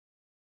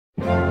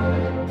Hi.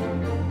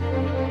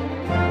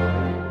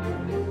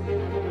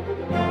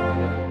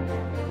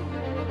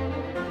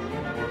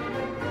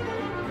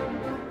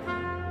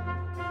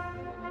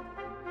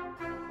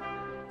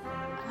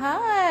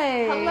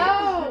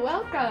 Hello,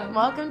 welcome.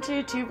 Welcome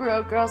to Two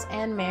Broke Girls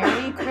and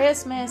Merry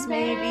Christmas,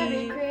 Merry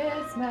maybe.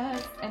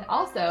 Christmas. And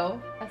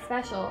also, a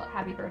special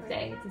happy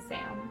birthday to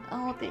Sam.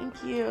 Oh,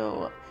 thank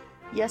you.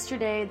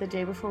 Yesterday, the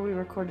day before we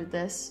recorded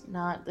this,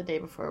 not the day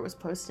before it was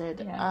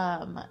posted,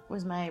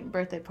 was my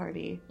birthday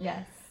party.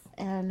 Yes.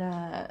 And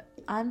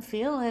I'm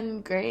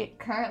feeling great.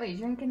 Currently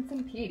drinking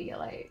some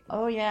Pedialyte.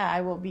 Oh yeah,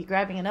 I will be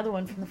grabbing another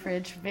one from the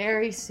fridge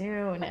very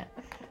soon.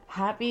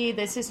 Happy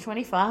this is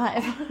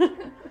 25.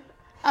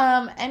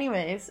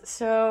 Anyways,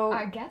 so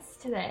Our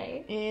guest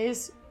today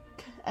is,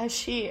 as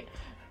she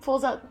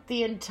pulls out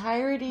the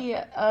entirety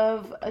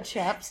of a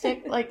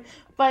chapstick, like,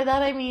 by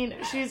that I mean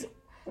she's,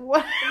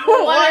 what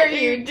are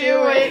you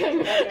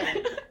doing?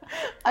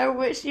 I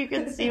wish you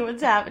could see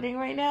what's happening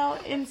right now.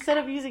 Instead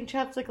of using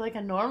chapstick like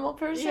a normal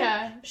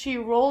person, she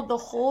rolled the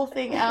whole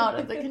thing out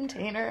of the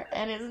container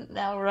and is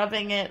now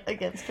rubbing it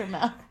against her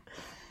mouth.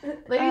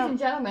 Ladies and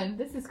gentlemen,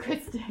 this is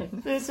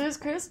Kristen. This is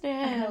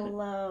Kristen.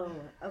 Hello.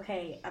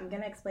 Okay, I'm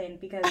gonna explain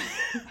because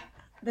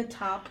the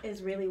top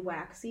is really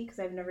waxy because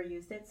I've never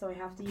used it, so I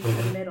have to use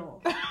the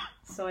middle.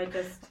 So I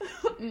just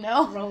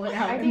roll it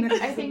out.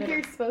 I think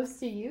you're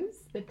supposed to use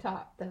the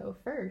top though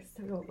first,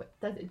 so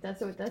it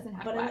doesn't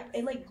have wax. But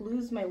it like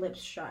glues my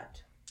lips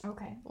shut.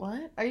 Okay.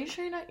 What? Are you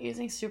sure you're not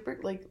using super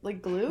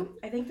like glue?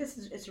 I think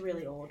it's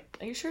really old.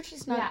 Are you sure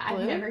it's not glue?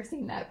 I've never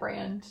seen that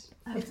brand.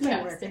 It's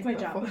my work. It's my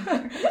job.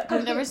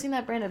 I've never seen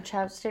that brand of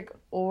chapstick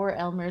or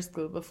Elmer's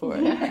glue before.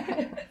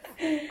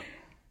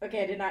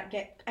 Okay, I did not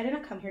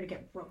come here to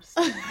get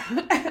roasted.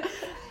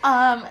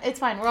 It's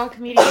fine. We're all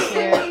comedians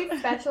here. It's a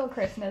special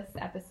Christmas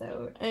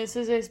episode. This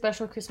is a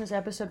special Christmas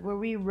episode where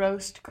we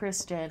roast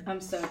Kristen.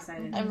 I'm so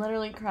excited. I'm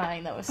literally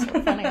crying. That was so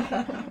funny.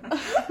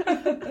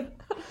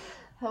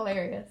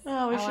 Hilarious.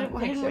 Oh,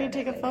 why didn't we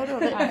take a photo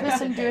of it?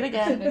 Kristen, do it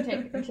again.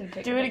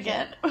 Do it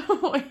again.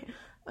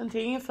 I'm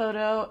taking a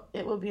photo.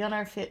 It will be on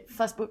our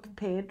Facebook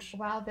page.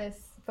 While this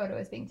photo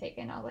is being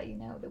taken, I'll let you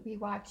know that we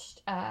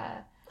watched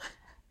The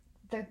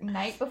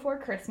Night Before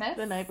Christmas.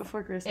 The Night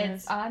Before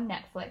Christmas. It's on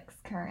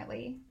Netflix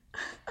currently.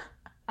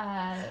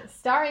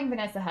 Starring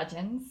Vanessa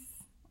Hudgens,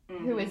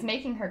 who is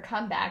making her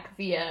comeback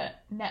via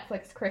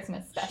Netflix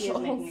Christmas specials. She is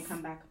making a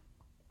comeback.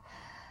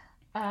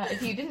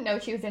 If you didn't know,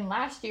 she was in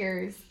last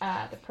year's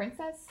The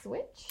Princess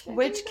Switch.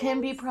 Which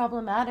can be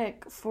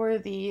problematic for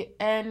the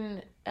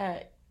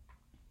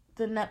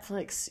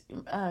Netflix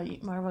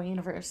Marvel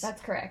Universe.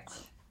 That's correct.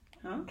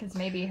 Because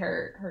maybe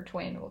her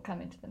twin will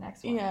come into the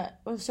next one. Yeah.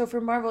 So for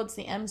Marvel, it's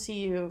the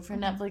MCU. For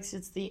Netflix,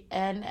 it's the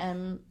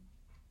NMCU.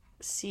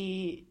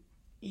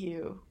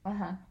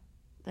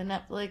 The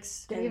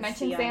Netflix. Did we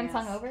mention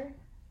Samsung over?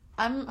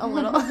 I'm a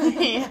little.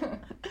 Yeah.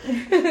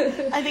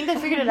 I think they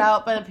figured it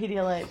out by the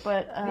Pedialyte,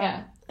 but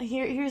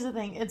here's the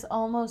thing: it's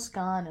almost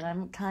gone, and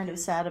I'm kind of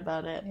sad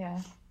about it. Yeah.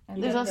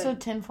 There's also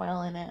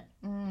tinfoil in it.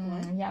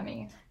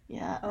 Yummy.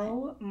 Yeah.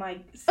 Oh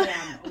my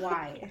Sam,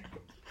 why?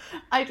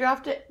 I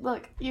dropped it.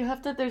 Look, you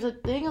have to. There's a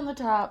thing on the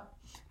top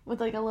with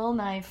like a little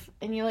knife,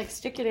 and you like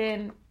stick it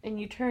in, and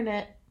you turn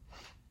it,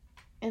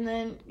 and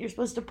then you're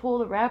supposed to pull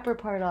the wrapper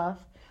part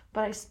off.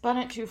 But I spun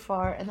it too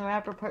far, and the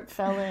wrapper part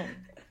fell in.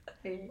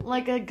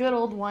 Like a good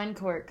old wine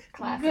cork.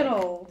 Classic. Good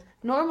old.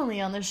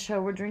 Normally on this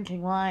show we're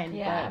drinking wine.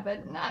 Yeah,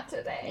 but not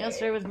today.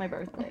 Yesterday was my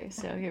birthday,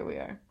 so here we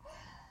are.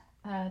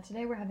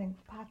 Today we're having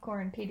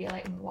popcorn,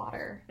 Pedialyte, and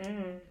water.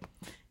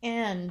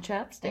 And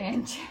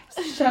chapstick.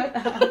 Shut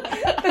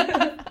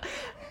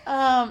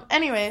up.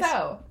 Anyways.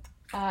 So,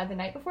 The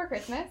Night Before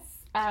Christmas,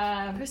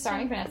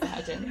 starring Vanessa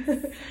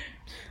Hudgens.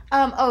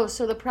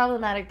 So the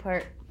problematic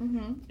part.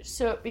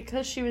 So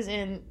because she was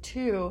in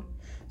 2...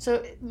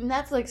 So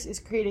Netflix is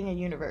creating a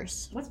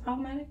universe. What's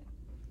problematic?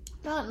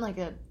 Not in like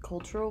a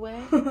cultural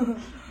way.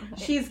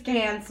 She's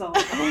canceled.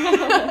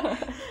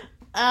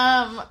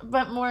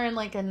 But more in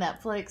like a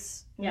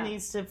Netflix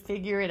needs to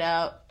figure it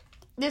out.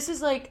 This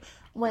is like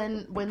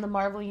when the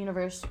Marvel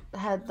Universe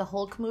had the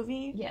Hulk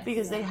movie. Yes.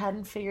 Because they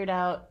hadn't figured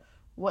out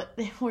what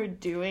they were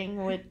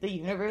doing with the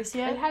universe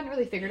yet. They hadn't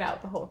really figured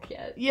out the Hulk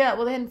yet. Yeah,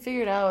 well they hadn't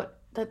figured out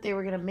that they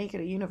were going to make it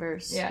a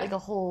universe. Yeah. Like a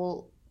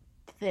whole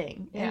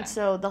thing. Yeah. And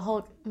so the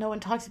Hulk, no one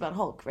talks about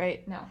Hulk,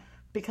 right? No.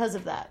 Because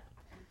of that.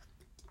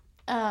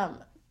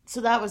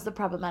 So that was the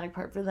problematic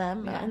part for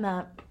them. Yeah. And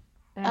that...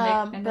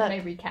 then they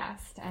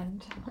recast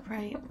and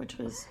right, which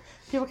was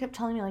people kept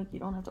telling me like you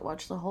don't have to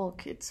watch the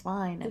Hulk, it's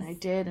fine, and I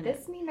did. And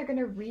this mean they're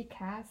gonna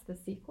recast the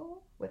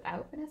sequel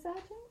without Vanessa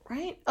Hudgens?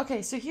 Right?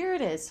 Okay, so here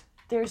it is.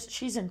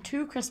 She's in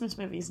 2 Christmas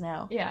movies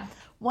now. Yeah.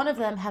 One of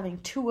them having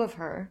 2 of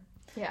her.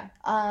 Yeah.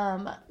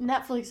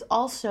 Netflix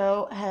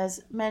also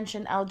has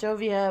mentioned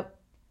Aldovia.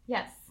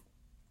 Yes.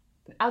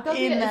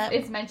 Aldovia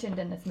is mentioned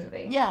in this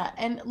movie. Yeah,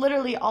 and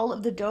literally all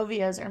of the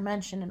Dovias are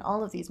mentioned in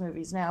all of these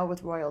movies now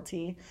with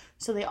royalty.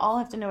 So they all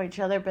have to know each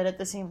other, but at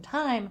the same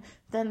time,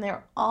 then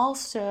they're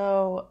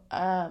also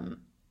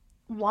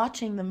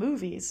watching the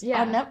movies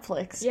Yeah. on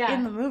Netflix Yeah.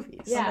 in the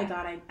movies. Yeah. Oh my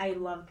god, I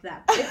loved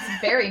that.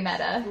 It's very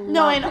meta.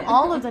 No, Loved and it.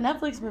 all of the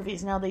Netflix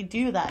movies now they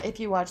do that. If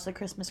you watch the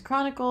Christmas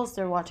Chronicles,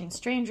 they're watching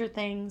Stranger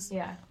Things.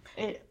 Yeah.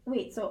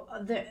 Wait, so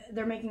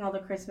they're making all the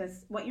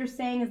Christmas. What you're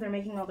saying is they're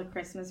making all the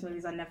Christmas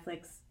movies on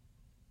Netflix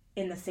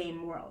in the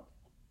same world.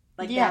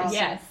 Like they're Yes. all-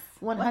 Yes.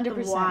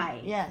 100%. Why?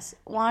 Yes.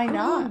 Why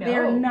not? no.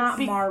 They're not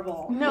Be-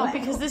 Marvel. No, What?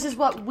 because this is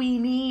what we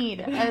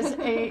need as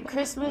a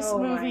Christmas Oh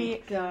my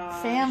movie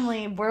gosh.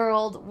 family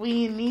world.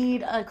 We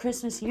need a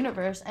Christmas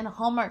universe, and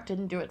Hallmark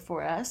didn't do it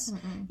for us,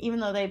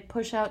 even though they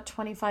push out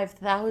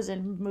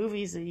 25,000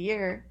 movies a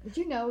year. Did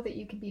you know that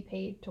you can be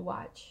paid to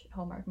watch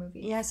Hallmark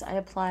movies? Yes, I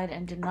applied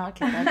and did not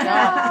get that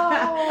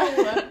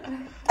job.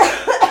 No.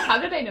 How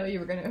did I know you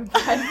were going to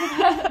apply for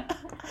that?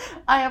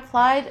 I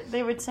applied.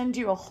 They would send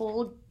you a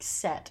whole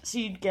set, so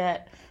you'd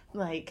get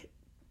like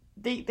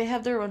they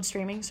have their own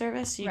streaming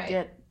service. So you'd Right.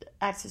 get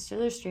access to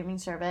their streaming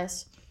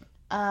service,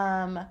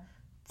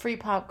 free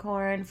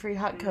popcorn, free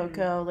hot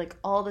cocoa, like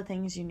all the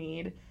things you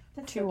need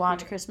That's to so watch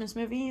cute. Christmas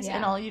movies. Yeah.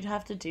 And all you'd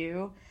have to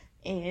do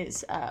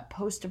is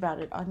post about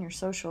it on your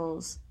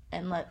socials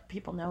and let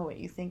people know what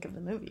you think of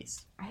the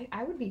movies.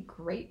 I would be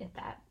great at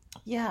that.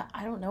 Yeah,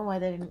 I don't know why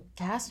they didn't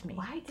cast me.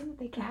 Why didn't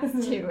they cast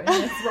you in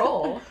this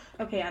role?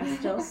 Okay, I'm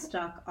still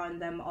stuck on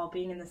them all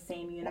being in the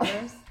same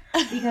universe.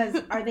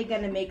 Because are they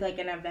gonna make like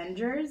an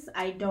Avengers?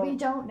 I don't. We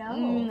don't know.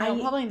 No,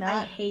 probably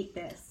not. I hate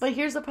this. But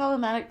here's the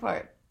problematic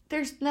part.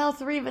 There's now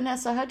 3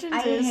 Vanessa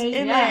Hudgenses hate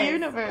in that. the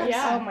universe.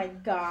 Yeah. Oh my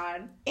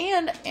god.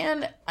 And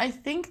I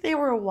think they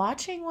were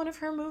watching one of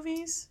her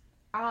movies.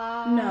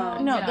 No.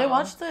 No, they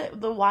watched the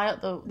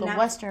Not-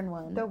 Western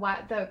one.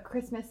 the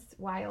Christmas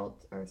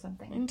Wild or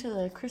something. Into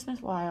the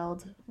Christmas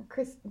Wild.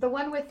 The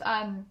one with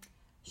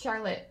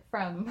Charlotte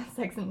from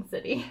Sex and the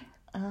City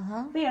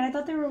Uh-huh. Wait, I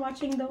thought they were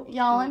watching the.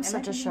 Y'all, I'm Am I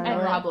such a thinking- Charlotte.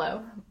 and Rob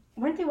Lowe.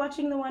 Weren't they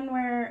watching the one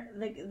where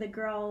the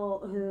girl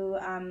who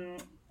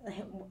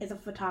is a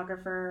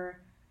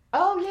photographer?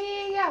 Oh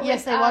yeah. Yes,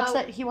 with, they watched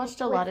that. He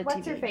watched a lot of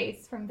What's TV. her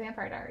face from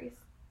Vampire Diaries?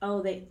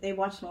 Oh, they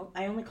watched.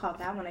 I only caught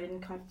that one. I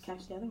didn't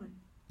catch the other one.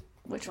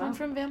 Which Wow. one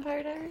from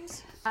Vampire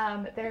Diaries?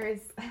 There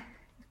is.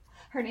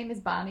 Her name is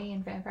Bonnie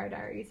in Vampire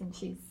Diaries, and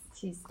she's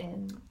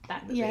in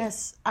that movie.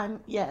 Yes,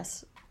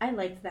 yes. I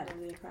liked that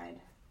movie. I cried.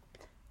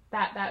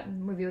 That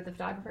movie with the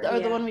photographer. Or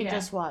the Yeah, one we yeah.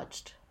 just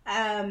watched.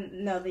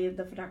 No, the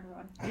photographer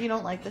one. You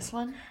don't like this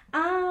one?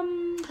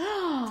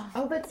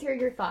 Oh, let's hear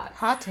your thoughts.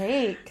 Hot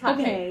take. Hot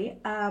take.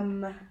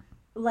 Okay.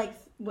 Like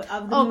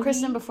of the Oh, movie,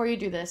 Kristen, before you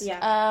do this,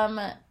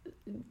 Yeah.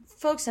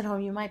 folks at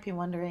home, you might be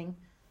wondering,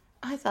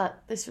 I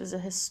thought this was a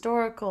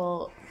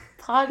historical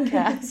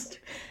podcast.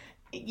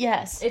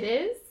 Yes. It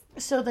is.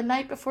 So the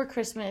night before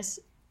Christmas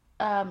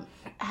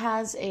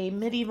has a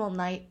medieval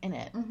night in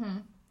it. Mm-hmm.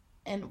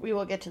 And we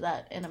will get to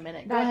that in a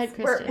minute. Go ahead,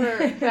 That's,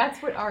 Kristen.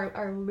 that's what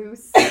our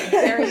loose,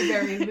 very,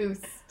 very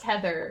loose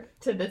tether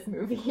to this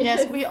movie is.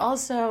 Yes, we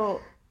also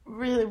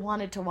really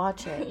wanted to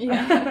watch it.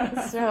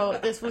 Yeah. So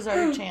this was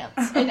our chance.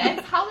 And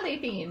it's holiday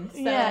themed. So.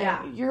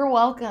 Yeah, you're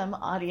welcome,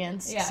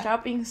 audience. Yeah.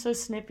 Stop being so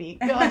snippy.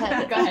 Go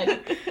ahead. Go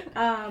ahead.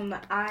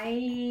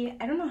 I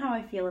don't know how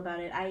I feel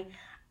about it.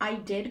 I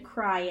did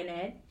cry in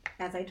it,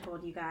 as I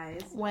told you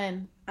guys.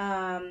 When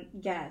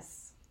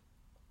Yes.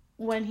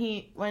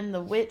 when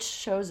the witch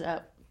shows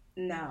up.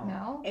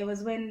 No? It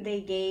was when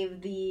they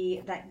gave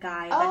that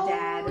guy, Oh, the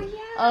dad. yeah.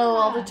 Oh,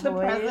 all the The toys.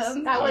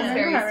 presents. That was Yeah.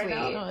 very Right sweet.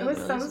 now. No, It was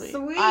really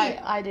so sweet.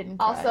 I didn't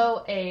cry.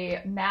 Also,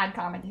 a mad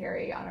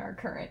commentary on our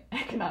current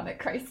economic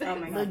crisis. Oh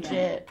my god.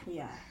 Legit.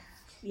 Yeah.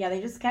 Yeah, they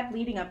just kept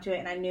leading up to it,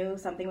 and I knew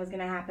something was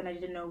going to happen. I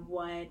didn't know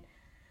what.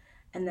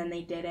 And then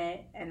they did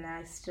it, and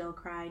I still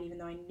cried, even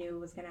though I knew it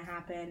was going to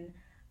happen.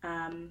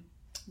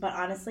 But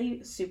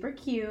honestly, super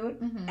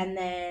cute. Mhm. And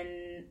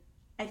then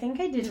I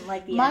think I didn't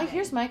like the ending.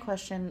 Here's my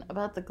question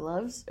about the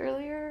gloves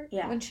earlier.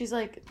 Yeah. When she's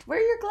like, "Where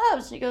are your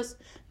gloves?" She goes,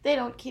 "They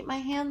don't keep my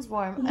hands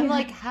warm." I'm Yeah.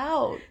 like,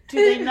 "How do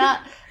they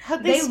not? How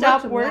did they They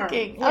stop looked warm.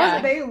 working?" Yeah, I was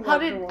like, they looked how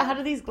warm.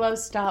 do these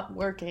gloves stop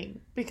working?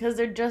 Because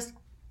they're just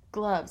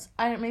gloves.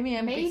 Maybe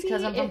Maybe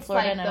because I'm from it's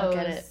Florida like and I don't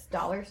those get it.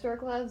 dollar store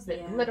gloves that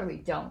Yeah. literally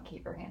don't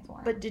keep your hands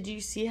warm. But did you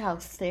see how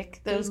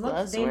thick those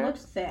gloves They were? looked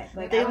thick.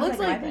 Like, They I was looked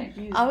why like- did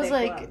you use I was thick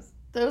like- gloves?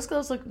 Those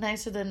gloves look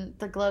nicer than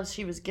the gloves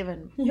she was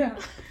given. Yeah.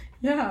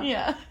 Yeah.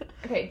 Yeah.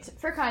 Okay,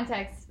 for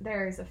context,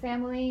 there's a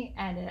family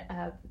and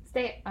a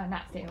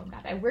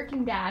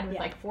working dad with Yeah.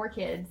 like 4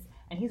 kids,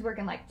 and he's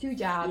working like 2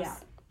 jobs, Yeah.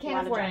 Lot can't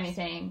of afford jobs.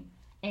 anything,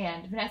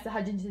 and Vanessa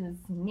Hudgens'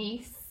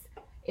 niece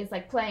is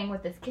like playing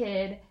with this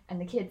kid, and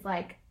the kid's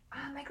like,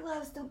 my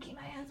gloves don't keep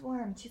my hands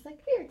warm. She's like,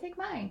 here, take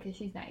mine, because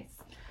she's nice.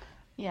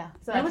 Yeah.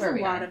 So There that's was where a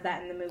we lot are. of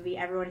that in the movie.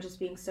 Everyone just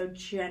being so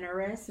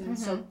generous and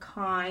so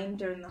kind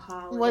during the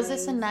holidays. Was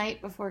this a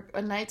night's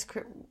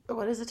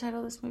what is the title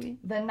of this movie?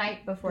 The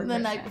night before The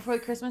Christmas. night before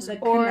Christmas, The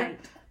or Knight.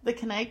 the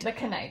Knight,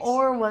 The Knight.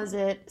 or was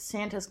it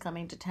Santa's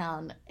coming to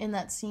town in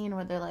that scene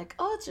where they're like,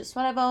 "Oh, it's just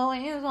what I've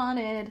always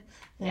wanted,"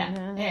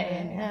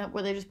 Yeah.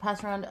 where they just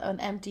pass around an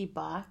empty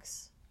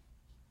box?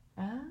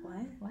 What?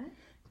 What?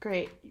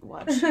 Great.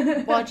 Watch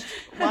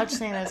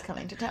Santa's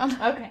Coming to Town.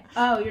 Okay.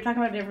 Oh, you're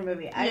talking about a different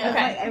movie.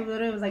 Yeah. I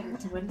literally was like,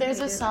 when did There's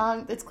they a do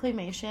song that's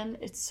claymation.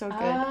 It's so good.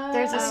 Oh,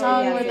 There's a yes,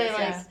 song yes, where they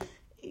yes, like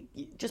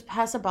just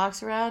pass a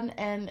box around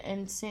and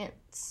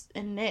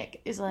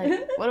Nick is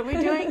like, "What are we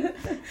doing?"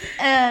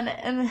 and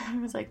I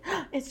was like,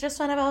 "It's just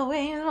what I've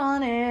always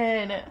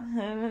wanted.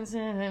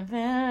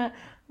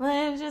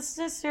 Just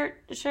a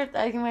shirt that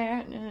I can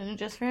wear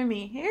just for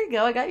me. Here you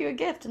go. I got you a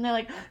gift." And they're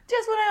like,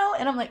 "Just what I want."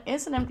 And I'm like,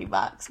 "It's an empty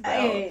box, bro.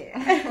 Hey.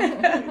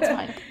 It's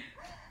fine,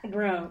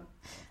 Bro.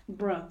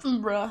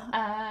 bruh."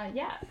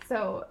 Yeah.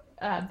 So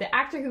the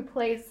actor who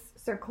plays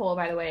Sir Cole,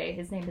 by the way,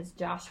 his name is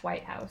Josh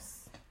Whitehouse.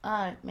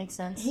 Makes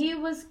sense. He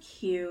was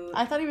cute.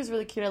 I thought he was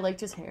really cute. I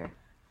liked his hair.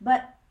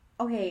 But,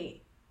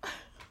 okay.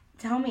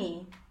 Tell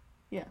me.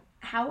 Yeah.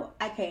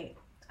 Okay.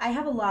 I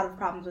have a lot of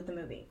problems with the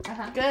movie.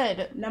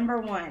 Good. Number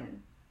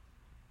one.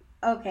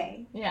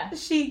 Okay. Yeah.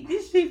 She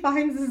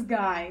finds this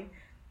guy.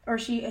 Or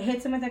she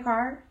hits him with a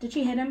car. Did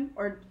she hit him?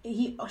 Or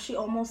she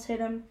almost hit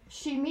him?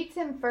 She meets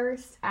him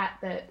first at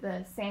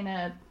the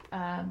Santa.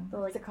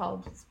 What's it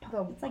called? It's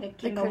like a The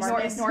Kindle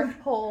Christmas- market. North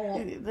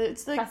Pole.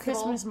 It's the Festival.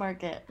 Christmas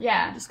market.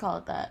 Yeah. We just call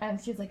it that. And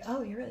she's like,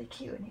 "Oh, you're really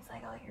cute," and he's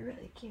like, "Oh, you're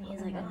really cute."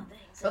 He's and like, then, oh,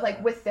 thanks. but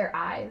like with their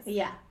eyes.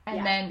 Yeah. And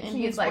yeah. then And he's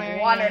he's like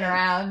wearing- wandering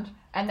around,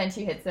 and then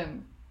she hits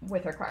him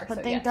with her car. But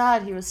so, thank yes.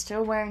 God he was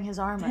still wearing his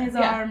armor. His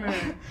Yeah. armor.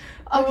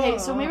 Okay,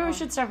 so maybe Oh. we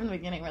should start from the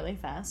beginning really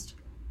fast.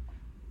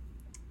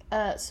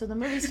 So the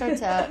movie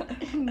starts out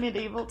in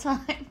medieval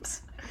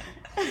times.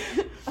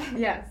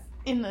 Yes.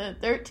 In the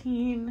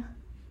 13...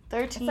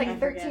 It's like I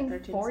forget,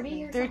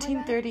 1340 or something like that?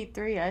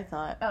 1333, I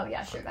thought. Oh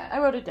yeah, sure that. I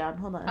wrote it down.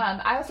 Hold on.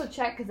 I also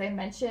checked because they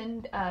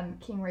mentioned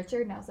King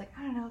Richard, and I was like,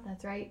 I don't know if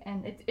that's right,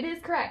 and it is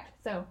correct.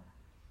 So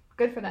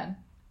good for them.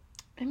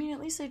 I mean, at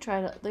least they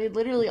tried. They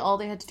literally all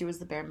they had to do was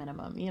the bare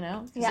minimum, you know?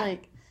 'Cause, Yeah.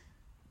 like,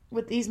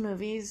 with these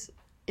movies,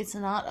 it's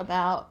not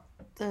about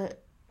the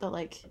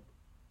like.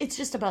 It's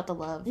just about the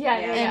love. Yeah.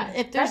 And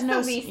if there's that's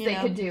no, the least you they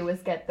know, could do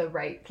was get the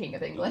right King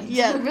of England.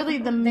 Yeah, really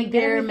the They get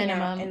bare everything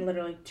out minimum. in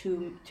literally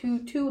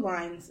two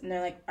lines, and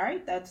they're like, "All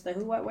right, that's the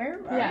who, what,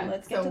 where. All Yeah. right,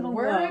 let's get so to the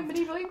we're love." in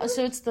medieval England.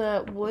 So it's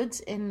the woods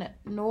in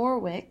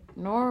Norwich.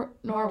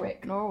 Norwich.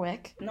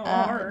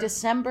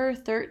 December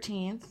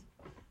 13th,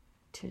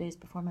 2 days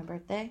before my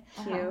birthday.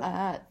 Cute.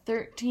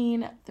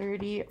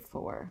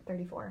 1334.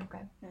 34.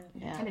 Okay.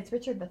 Yeah. And it's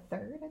Richard III,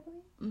 I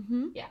believe.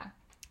 Mm-hmm. Yeah.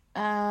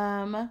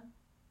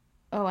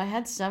 Oh, I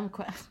had some.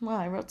 Well,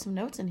 I wrote some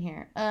notes in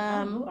here.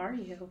 Who are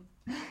you?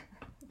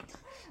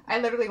 I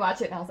literally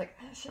watched it and I was like,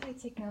 should I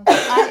take notes?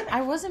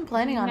 I wasn't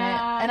planning on it,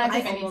 Nah, and I I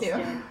think I think need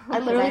to. I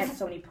literally- I had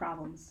so many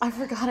problems. I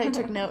forgot I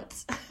took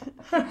notes.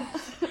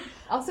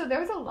 Also, there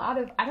was a lot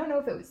of, I don't know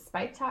if it was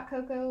spiked hot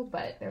cocoa,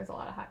 but there was a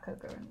lot of hot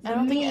cocoa in I this.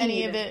 don't think any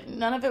Mead. of it.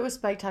 None of it was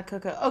spiked hot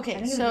cocoa. I Okay, think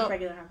it was so just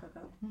regular hot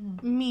cocoa.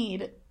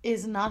 mead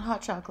is not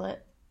hot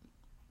chocolate,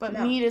 but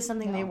No. mead is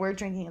something they No. were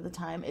drinking at the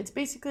time. It's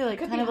basically like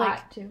Could kind be of hot,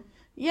 like too.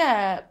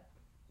 yeah,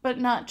 but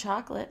not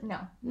chocolate.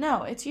 No.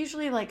 No, it's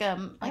usually like I a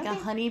don't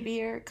think- honey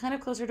beer, kind of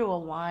closer to a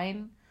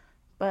wine.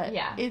 But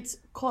Yeah. it's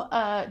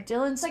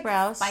Dylan It's like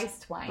Sprouse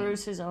spiced wine.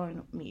 brews his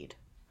own mead.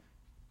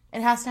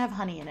 It has to have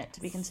honey in it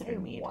to be considered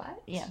Say mead.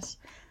 what? Yes.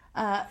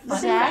 Fun Zach,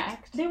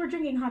 fact. They were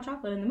drinking hot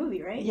chocolate in the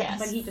movie, right? Yes.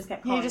 But he just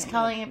kept he calling just it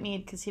calling it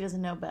mead because he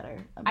doesn't know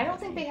better. I don't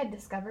think they had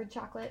discovered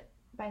chocolate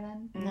by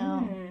then.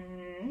 No.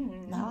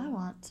 Mm. Now I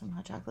want some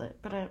hot chocolate,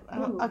 but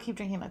Ooh. I'll keep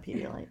drinking my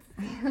Pedialyte.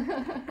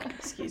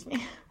 Excuse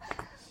me.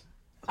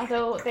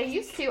 Although they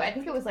used to, I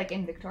think it was like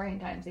in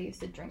Victorian times, they used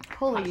to drink hot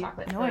Holy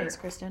chocolate noise,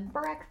 for Kristen.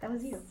 breakfast. That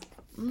was you.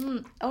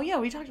 Oh yeah,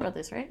 we talked about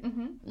this, right?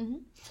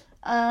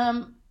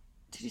 Mm-hmm.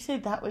 Did you say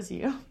that was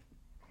you?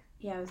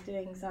 Yeah, I was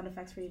doing sound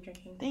effects for you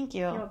drinking. Thank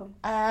you. You're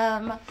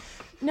welcome.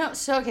 No,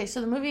 so okay,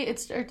 so the movie it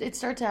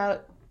starts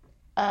out.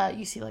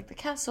 You see like the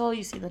castle,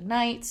 you see the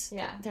knights.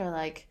 Yeah. They're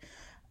like,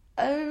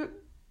 oh,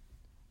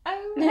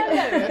 Oh, hello,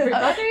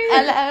 everybody.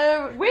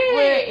 hello,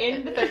 We're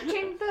in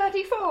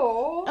 1334.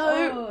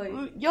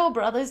 Oh, your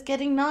brother's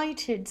getting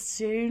knighted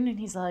soon, and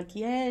he's like,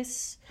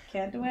 yes,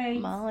 Can't wait.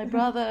 my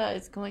brother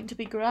is going to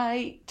be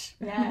great.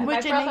 Yeah,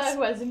 Which my it brother makes-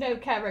 who has no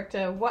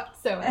character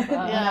whatsoever.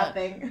 Yeah.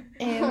 Nothing.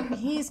 And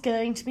he's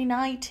going to be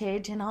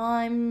knighted, and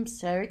I'm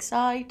so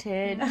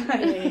excited. I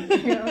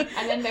hate you.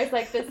 And then there's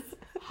like this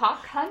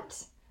hawk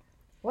hunt.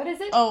 What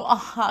is it? Oh, a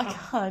hawk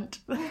hunt.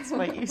 That's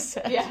what you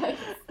said. Yeah.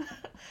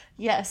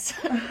 Yes.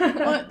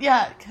 Well,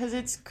 yeah, because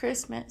it's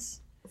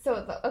Christmas.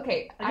 So,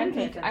 okay, I didn't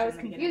pay attention I was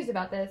in the confused beginning.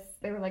 about this.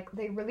 They were like,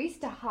 they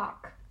released a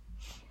hawk,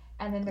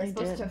 and then they're They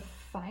supposed did. to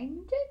find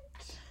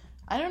it?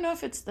 I don't know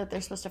if it's that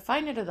they're supposed to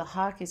find it or the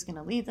hawk is going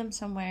to lead them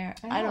somewhere.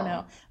 I don't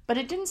know. But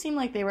it didn't seem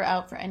like they were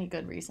out for any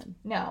good reason.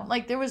 No.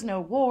 Like, there was no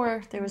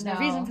war. There was no No.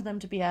 reason for them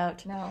to be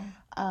out. No.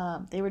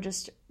 They were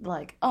just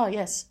like, oh,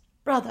 yes,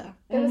 brother.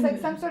 There was like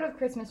some sort of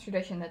Christmas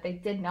tradition that they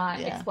did not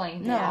Yeah.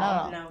 explain. No, at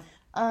all. No.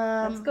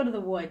 Let's go to the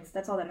woods.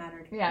 That's all that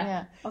mattered. Yeah.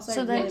 Yeah. Also,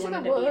 So I then- really Into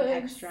wanted the to be an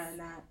woods. extra in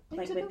that,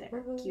 like Into with the their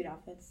woods. cute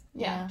outfits.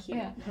 Yeah. Cute.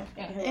 Yeah.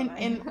 Who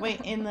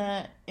am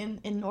I?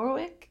 In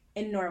Norwich,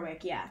 In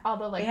Norwich, yeah. All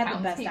the like They had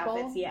the best townspeople.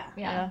 outfits, yeah.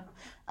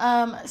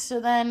 Yeah. So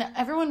then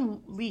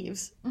everyone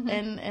leaves,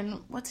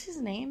 and what's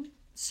his name?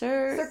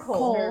 Sir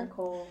Cole. Sir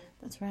Cole.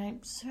 That's right,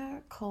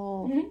 Sir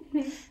Cole.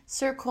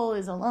 Sir Cole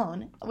is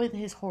alone with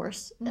his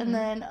horse, and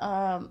then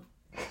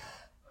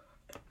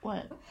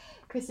what?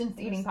 Kristen's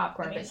eating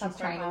popcorn, but she's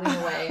popcorn. trying to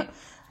lean away.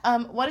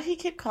 What did he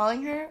keep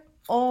calling her?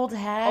 Old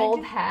hag.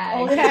 Old hag.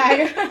 Old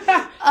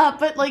hag.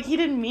 But like he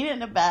didn't mean it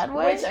in a bad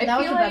way. Which I That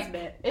was feel the like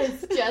best bit.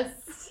 is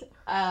just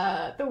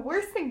the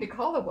worst thing to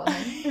call a woman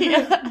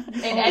Yeah.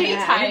 in any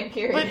hag. time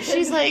period. But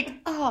she's like,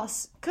 "Oh,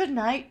 good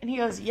night," and he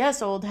goes,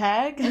 "Yes, old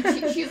hag."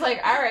 she's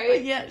like, all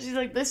right. Yeah, she's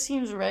like, "This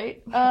seems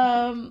right."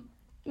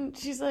 And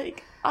she's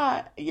like,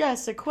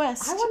 yes, a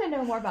quest. I want to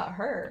know more about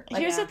her.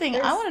 Like, Here's the thing.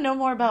 there's- I want to know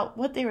more about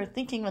what they were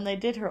thinking when they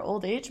did her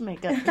old age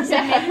makeup. Does it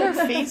make her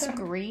face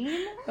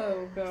green?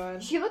 Oh,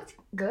 God. She looked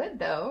good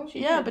though.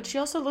 Yeah, but she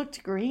also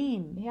looked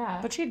green. Yeah.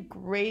 But she had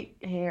great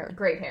hair.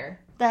 Great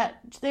hair.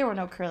 There were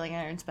no curling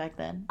irons back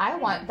then. I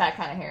want that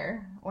kind of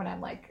hair when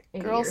I'm like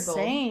 80 Girl, years old.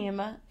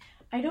 same.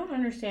 I don't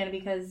understand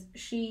because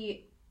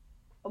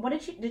what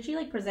did she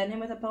like present him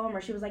with a poem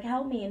or she was like,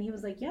 help me? And he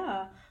was like,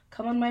 yeah,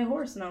 come on my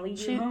horse and I'll lead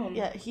you home.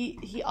 Yeah,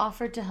 he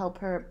offered to help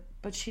her,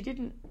 but she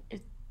didn't.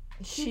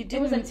 She didn't.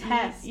 It was a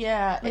test.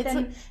 Yeah, But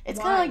then it's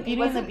why? kind of like It Beauty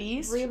and the wasn't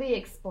Beast. really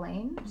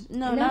explained.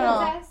 No, in not the at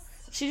all. test.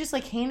 She just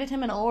like handed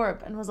him an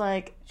orb and was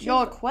like,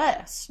 "Your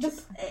quest."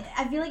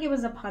 I feel like it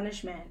was a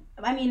punishment.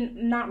 I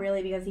mean, not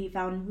really because he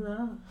found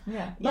love.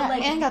 Yeah. Yeah,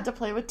 like- and got to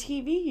play with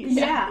TVs.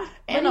 Yeah.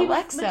 And But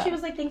Alexa. But she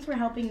was like, thanks for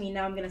helping me.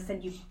 Now I'm going to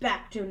send you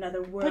back to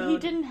another world. But he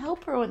didn't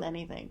help her with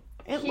anything.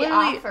 It He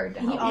literally, offered to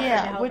he help. offered to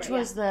yeah, help which her,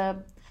 was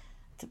the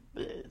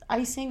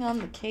icing on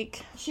the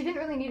cake. She didn't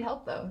really need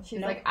help though. She's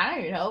Nope. like, I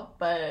don't need help,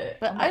 but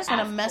But I'm I just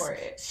want to ask mess. for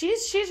it.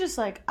 She's just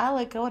like, I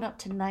like going up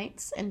to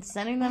nights and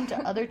sending them to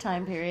other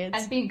time periods.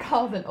 And being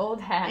called an old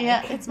hag.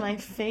 Yeah, it's my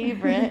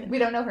favorite. We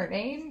don't know her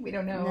name. We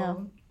don't know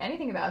No.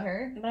 anything about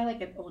her. But I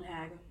like an old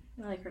hag.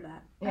 I like her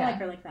that. I Yeah. like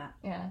her like that.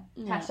 Yeah.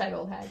 Yeah. Hashtag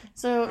old hag.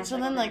 So Hashtag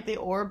then okay. like the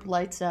orb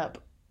lights up,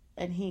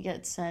 and he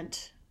gets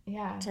sent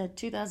Yeah. to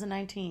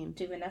 2019.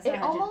 To Vanessa It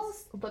Hudgens.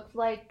 almost looked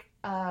like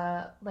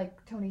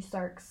Tony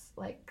Stark's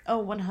like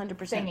Oh, 100%.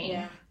 thingy.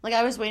 Yeah. Like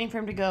I was waiting for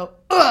him to go,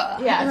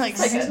 ugh! Yeah, and, like,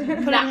 it's like put it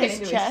in knock it his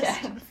into chest.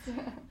 his chest.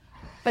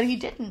 But he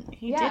didn't.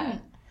 He Yeah.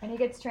 didn't. And he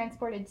gets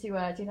transported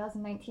to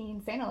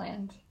 2019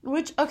 Santaland.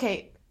 Which,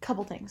 okay,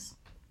 couple things.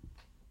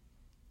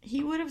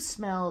 He would have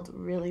smelled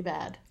really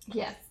bad.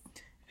 Yes.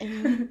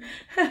 And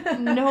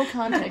no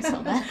context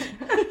on that.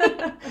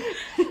 I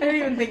didn't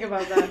even think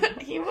about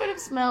that. He would have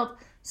smelled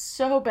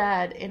so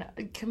bad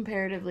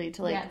comparatively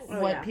to like Yes. Oh,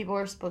 what yeah. people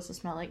are supposed to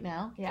smell like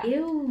now. Yeah.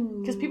 Ew.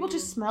 Because people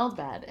just smelled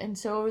bad, and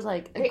so it was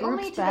like a They group's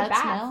only took a bad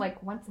bath smell.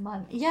 like once a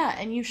month. Yeah,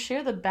 and you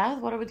share the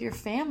bathwater with your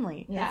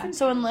family. Yeah.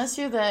 So unless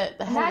you're the head of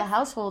the That's-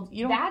 household,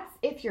 you don't. That's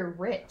if you're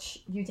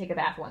rich, you take a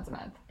bath once a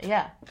month.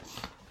 Yeah,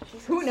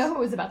 Who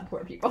knows about the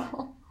poor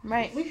people?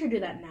 right. We should do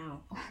that now.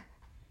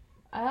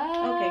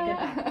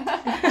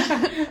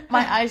 Okay,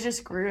 My eyes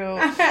just grew.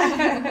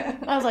 I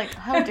was like,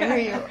 "How dare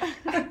you!"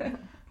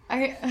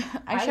 I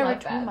shower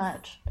like too that.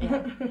 much.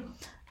 Yeah.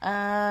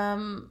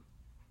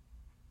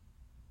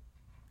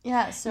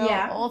 Yeah, so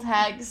Yeah. old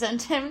hag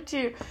sent him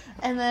to,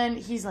 and then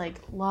he's like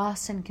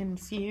lost and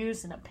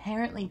confused, and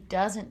apparently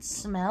doesn't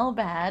smell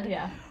bad,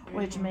 Yeah.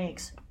 which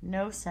makes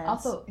no sense.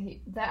 Also,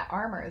 that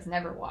armor is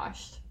never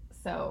washed,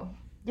 so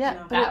yeah, No.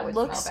 but That it would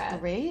looks smell bad.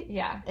 great.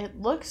 yeah,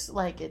 It looks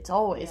like it's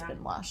always Yeah.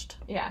 been washed.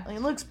 yeah, Like,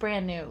 it looks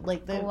brand new.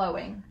 Like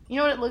glowing. you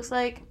know what it looks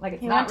like? Like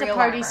it's He not went to real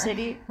Party armor.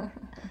 City.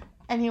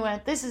 And he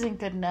went, this isn't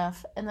good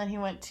enough. And then he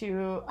went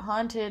to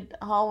Haunted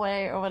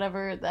Hallway or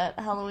whatever that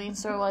Halloween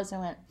store was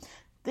and went,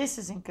 this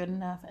isn't good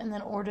enough. And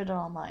then ordered it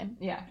online.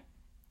 Yeah,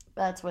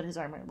 That's what his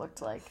armor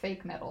looked like.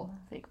 fake metal.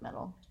 Fake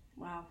metal.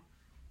 Wow.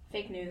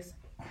 Fake news.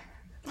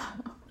 Or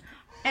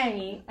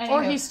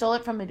Anywho, he stole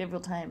it from medieval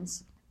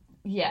times.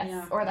 yes,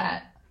 Yeah. or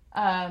that.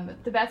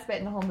 The best bit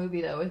in the whole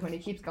movie though is when he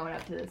keeps going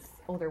up to this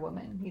older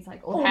woman. He's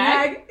like, "Old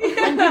hag."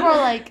 And people are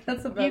like,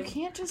 That's the you best.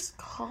 can't just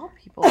call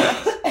people.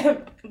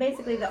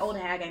 Basically, the old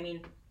hag, I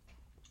mean,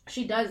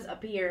 she does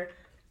appear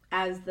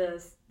as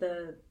the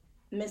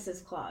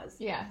Mrs. Claus.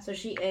 Yeah, So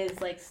she is,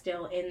 like,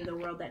 still in the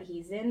world that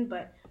he's in,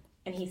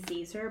 and he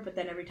sees her, but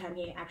then every time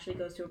he actually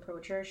goes to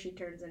approach her, she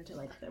turns into,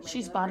 like, the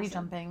She's regular body person.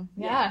 jumping.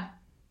 yeah.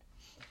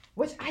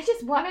 Which I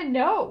just want to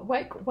know,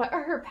 like, what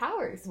are her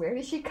powers? Where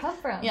did she come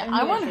from? Yeah, And I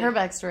who want is her she?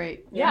 backstory.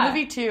 Yeah.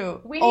 Movie 2,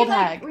 We Old need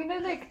Hag.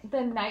 like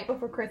the night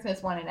before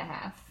Christmas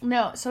 1.5.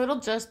 No, so it'll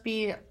just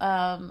be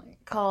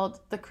called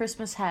The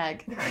Christmas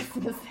Hag. The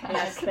Christmas Yeah,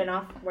 hag.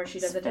 spin-off where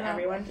she does it to Spin-off.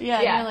 everyone. Yeah,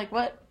 Yeah. and you're like,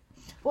 what?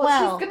 Well,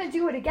 Well, she's gonna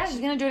do it again. She's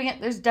gonna do it again.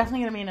 There's definitely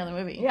gonna be another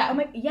movie. Yeah. Oh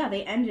my, yeah,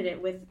 they ended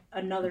it with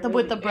another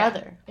With the movie.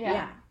 brother.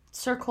 Yeah.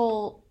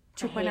 Circle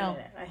I hated 2.0.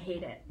 it. I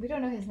hate it. We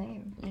don't know his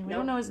name. We Nope.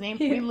 don't know his name.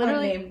 We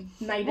literally.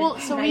 Unnamed, Well,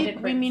 so knighted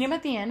we prince. meet him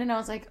at the end, and I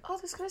was like, "Oh,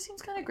 this guy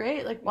seems kind of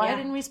great. Like, why Yeah.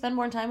 didn't we spend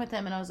more time with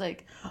him?" And I was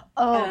like,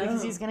 "Oh,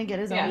 because Oh. he's gonna get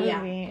his Yeah. own Yeah.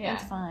 movie. Yeah.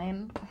 It's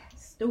fine."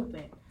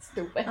 Stupid.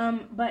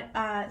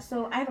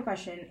 So I have a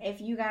question.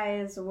 If you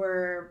guys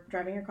were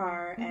driving your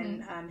car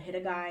and hit a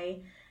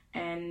guy,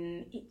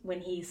 and when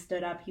he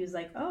stood up, he was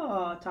like,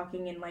 "Oh,"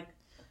 talking in like.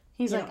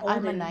 He's like,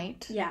 I'm a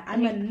knight. Yeah,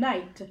 I'm a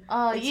knight.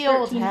 Oh, It's ye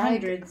old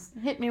 1300s.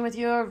 hag. Hit me with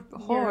your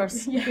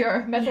horse.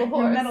 Your metal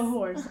horse. Your metal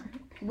horse.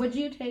 Would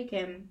you take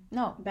him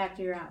No, back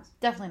to your house?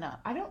 definitely not.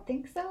 I don't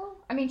think so.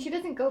 I mean, she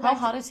doesn't go How back.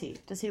 hot is he?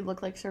 Does he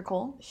look like Sir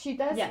Cole? She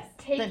does Yes.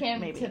 take Then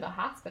him maybe. to the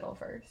hospital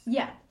first.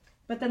 Yeah.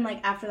 But then, like,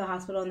 after the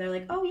hospital, and they're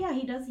like, oh, yeah,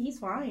 he's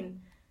fine.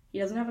 He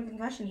doesn't have a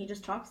concussion. He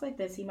just talks like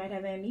this. He might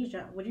have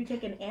amnesia. Would you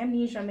take an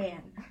amnesia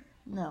man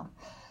No,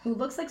 who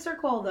looks like Sir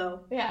Cole,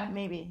 though, Yeah,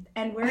 maybe.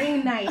 and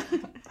wearing a knight,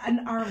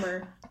 an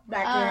armor,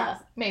 back to your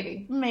house?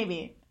 maybe.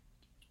 Maybe.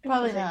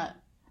 Probably Interesting. not.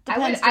 I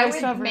Depends. would Do I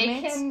still have make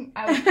roommates? him.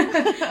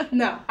 I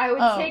No.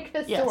 would take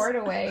the yes. sword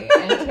away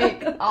and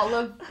take all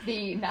of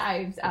the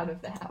knives out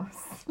of the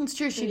house. It's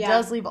true. She Yeah.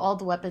 does leave all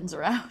the weapons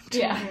around.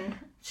 Yeah,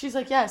 She's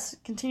like, yes,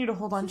 continue to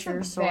hold on she's to your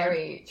a sword.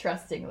 very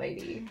trusting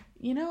lady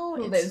You know,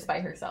 who it's, lives by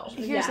herself.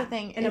 here's the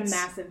thing. In a It's,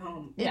 massive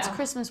home. it's Yeah.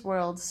 Christmas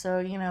world, so,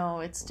 you know,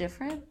 it's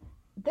different.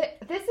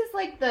 This is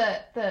like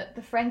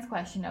the friends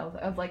question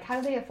of like, how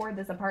do they afford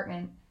this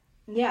apartment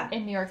Yeah.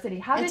 in New York City?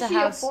 How It's did a she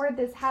house. afford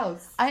this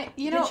house?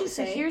 You Did know, she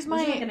so say? here's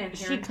Was it my, like an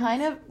she inheritance?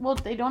 kind of, well,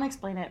 they don't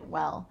explain it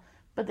well,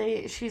 but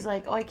she's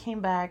like, oh, I came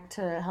back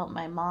to help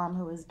my mom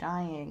who was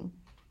dying,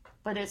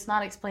 but it's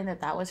not explained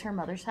that was her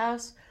mother's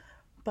house,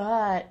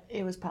 but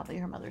it was probably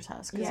her mother's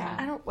house. 'Cause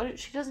Yeah.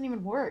 she doesn't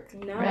even work.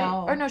 No. Right?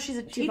 No. Or no, she's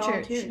a She teacher.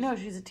 volunteers.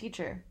 She's a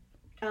teacher.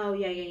 Oh,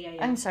 yeah.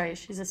 I'm sorry,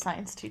 she's a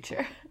science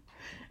teacher.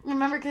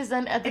 Remember, because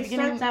then at the It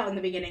beginning, starts out in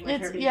the beginning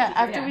with her it's being yeah. a teacher.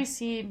 After Yeah. we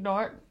see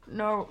Norwich.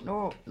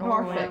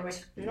 Norwich.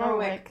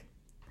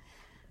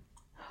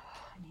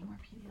 I need more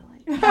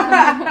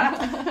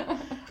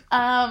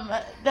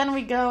Pedialyte. Then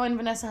we go and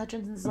Vanessa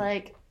Hutchinson's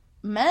like,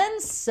 men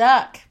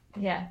suck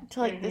Yeah, to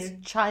like this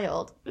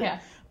child. yeah.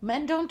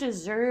 Men don't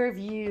deserve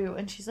you.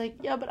 And she's like,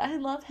 yeah, but I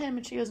love him.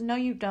 And she goes, no,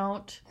 you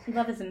don't.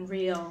 Love isn't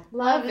real.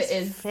 Love is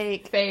is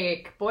fake.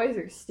 Fake. Boys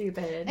are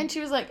stupid. And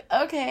she was like,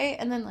 okay.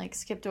 And then like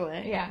skipped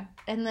away. yeah,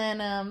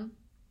 Mm-hmm.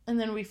 And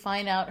then we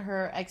find out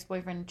her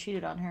ex-boyfriend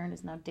cheated on her and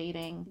is now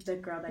dating The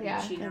girl that Yeah.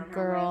 he cheated a on her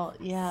girl.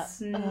 with. Yeah.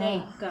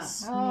 Snake. Oh,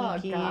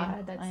 Sneaky.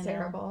 God, that's I know.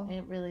 terrible.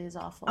 It really is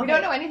awful. we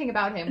don't know anything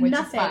about him, which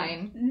Nothing. is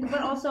fine.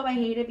 But also, I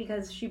hate it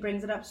because she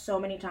brings it up so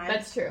many times.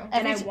 That's true.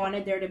 and I Every t-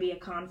 wanted there to be a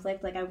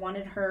conflict. Like I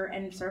wanted her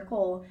and Sir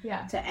Cole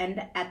Yeah, to end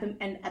at the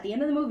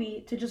end of the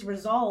movie to just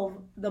resolve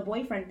the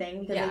boyfriend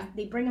thing because Yeah.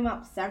 they bring him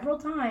up several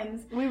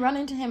times We run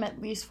into him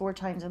at least 4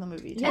 times in the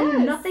movie. Too. Yes.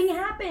 and nothing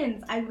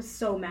happens. I was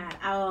so mad.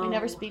 Oh, We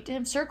never speak to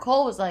him. Sir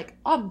Cole was like,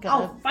 I'm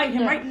gonna I'll fight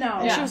him right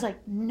now. And she Yeah. was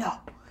like, no.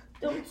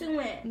 Don't do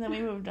it. And then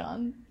we moved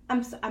on.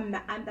 I'm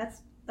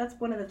that's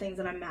one of the things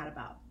that I'm mad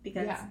about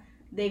because Yeah.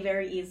 they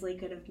very easily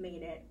could have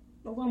made it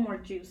a little more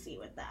juicy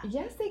with that,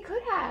 yes, they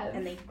could have.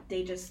 and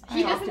they just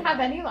He chopped doesn't it have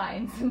up. any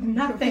lines.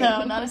 Nothing.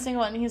 No, not a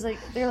single one. He's like,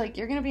 they're like,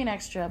 you're gonna be an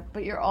extra,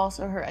 but you're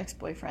also her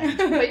ex-boyfriend.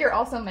 But you're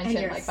also And mentioned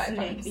you're like a 5 snake.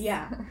 times.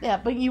 Yeah. Yeah,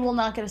 but you will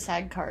not get a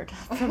SAG card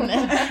from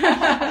this.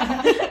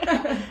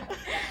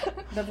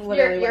 That's You're, literally what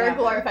you're a happened.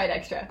 glorified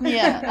extra.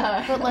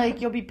 Yeah, but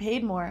like you'll be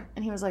paid more.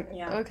 And he was like,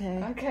 Yeah.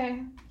 okay,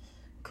 Okay.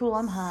 cool,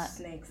 I'm hot.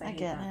 Snakes. I hate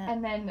get that. it.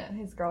 And then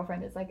his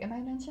girlfriend is like, am I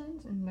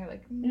mentioned? And they're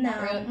like, No.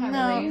 not really. Not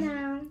No. really.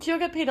 No. She'll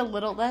get paid a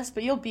little less,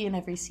 but you'll be in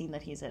every scene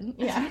that he's in.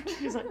 Yeah.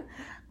 She's like,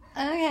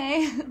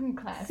 okay.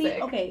 Classic.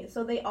 See, okay,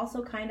 so they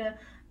also kind of.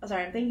 Oh,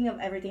 sorry, I'm thinking of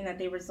everything that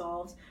they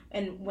resolved,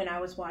 and when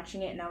I was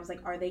watching it, and I was like,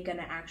 are they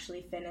gonna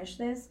actually finish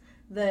this?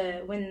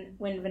 When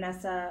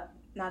Vanessa,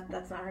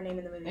 that's not her name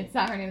in the movie. It's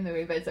not her name in the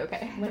movie, but it's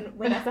okay. When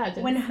Vanessa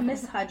Hudgens. when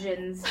Miss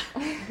Hudgens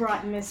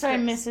brought Miss Sorry,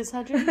 Mrs.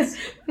 Hudgens.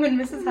 when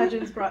Mrs.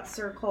 Hudgens brought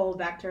Sir Cole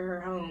back to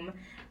her home,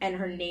 and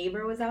her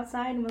neighbor was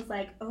outside and was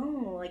like,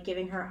 oh, like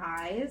giving her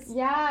eyes,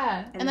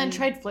 Yeah. And then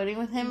tried flirting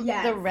with him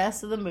Yes. the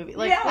rest of the movie.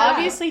 Like, Yeah.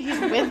 obviously he's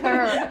with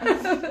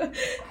her.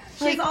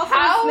 She's Like, also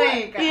how- a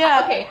snake.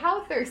 Yeah. Okay,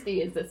 how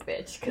thirsty is this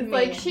bitch? Because, Me-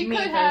 like, she me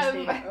could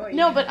thirsty. have. Oh,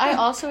 No, yeah. but I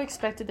also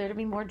expected there to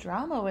be more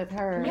drama with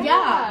her.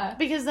 Yeah.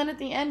 Because then at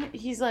the end,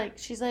 she's like,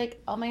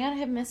 oh my god, I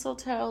have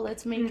mistletoe,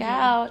 let's make Mhm.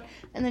 out.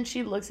 And then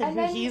she looks at And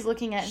who then he's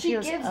looking at and she she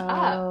goes, gives oh,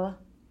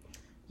 up.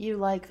 you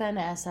like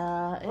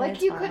Vanessa. Like,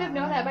 it's you could have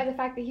known that fine." by the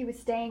fact that he was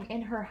staying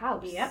in her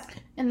house. Yep.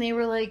 And they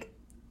were like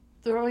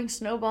throwing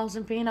snowballs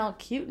and being all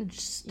cute and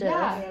stuff.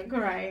 Yeah. Yeah,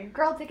 great.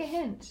 Girl, take a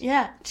hint.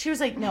 Yeah, she was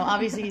like, no,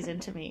 obviously he's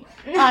into me.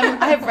 I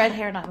have red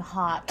hair and I'm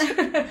hot.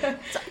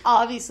 So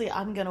obviously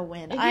I'm gonna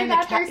win. If I'm you're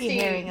the that Kathy thirsty,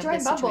 Herring of join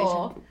this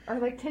Bumble. situation. Or,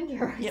 like,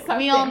 Tinder or Yeah, something.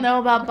 we all know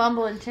about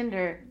Bumble and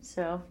Tinder,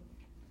 so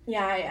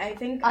Yeah, I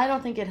think I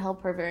don't think it'd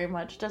help her very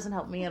much. Doesn't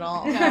help me at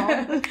all.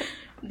 No.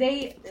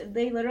 they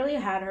literally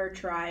had her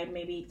tried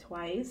maybe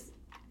twice,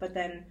 but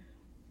then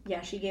yeah,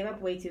 she gave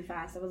up way too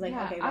fast. I was like,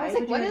 Yeah. okay, why I was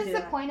would like, you what guys is do the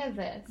that? point of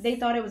this? They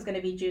thought it was gonna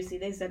be juicy.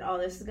 They said, oh,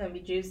 this is gonna be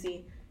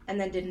juicy, and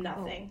then did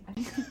nothing.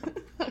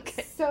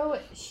 Okay. So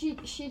she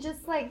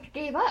just, like,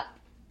 gave up.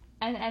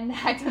 And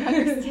I don't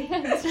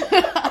understand.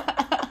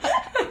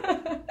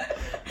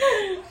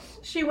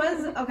 She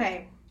was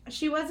okay.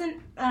 She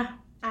wasn't.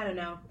 I don't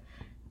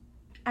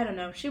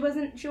know. She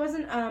wasn't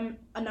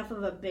enough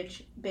of a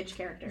bitch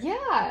character.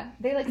 Yeah,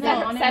 they like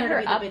No, set her to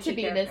be the up bitchy to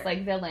be character. this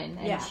like villain,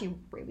 and Yeah. she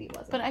really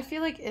wasn't. But I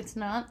feel like it's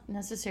not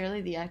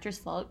necessarily the actor's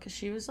fault because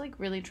she was like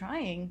really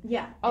trying.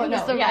 Yeah. oh it no,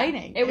 was the yeah.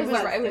 writing. It was was-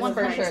 it was it was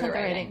for 100% sure the the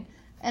writing.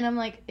 And I'm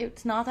like,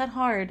 it's not that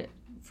hard.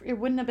 It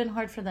wouldn't have been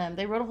hard for them.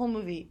 They wrote a whole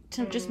movie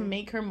to just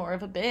make her more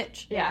of a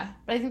bitch. Yeah,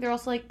 But I think they're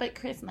also like, but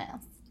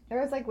Christmas. there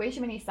was like way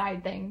too many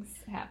side things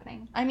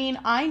happening. I mean,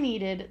 I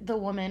needed the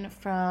woman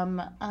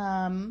from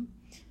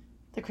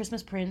The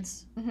Christmas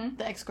Prince, Mhm.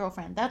 the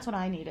ex-girlfriend. That's what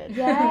I needed.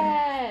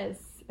 Yes,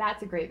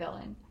 that's a great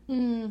villain.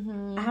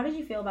 Mm-hmm. How did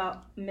you feel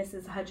about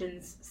Mrs.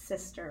 Hudgens'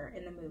 sister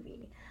in the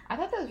movie? I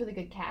thought that was really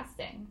good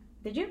casting.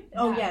 Did you?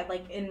 Oh Yeah. yeah,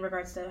 like in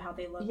regards to how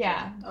they look.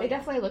 Yeah, Oh, they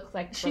definitely look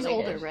like She's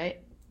related. older,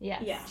 right?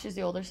 Yes. Yeah. She's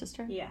the older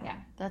sister? Yeah. Yeah.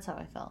 That's how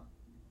I felt.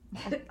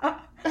 Uh,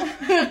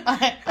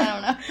 I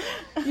don't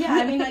know. yeah,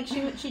 I mean, like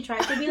she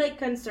tried to be like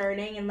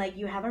concerning, and like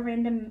you have a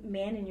random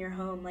man in your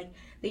home. Like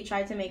they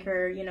tried to make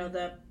her, you know,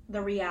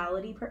 the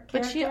reality character.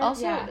 But she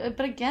also, Yeah.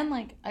 but again,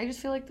 like, I just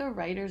feel like the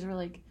writers were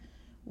like,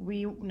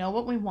 we know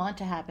what we want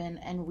to happen,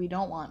 and we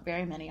don't want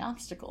very many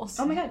obstacles.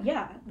 Oh my god,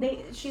 yeah.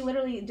 She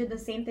literally did the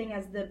same thing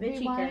as the We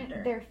bitchy want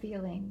character. their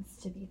feelings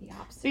to be the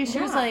opposite. See, she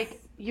was Yes.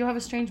 like, you have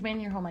a strange man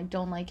in your home, I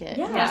don't like it.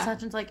 Yeah. And Miss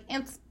Hutchins like,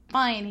 it's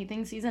fine, he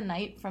thinks he's a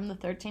knight from the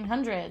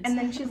 1300s. And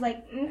then she's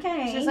like,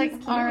 okay. She's like, he's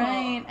cute. all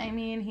right, I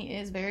mean, he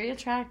is very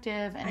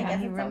attractive, and I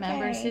guess he it's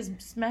remembers okay.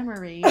 his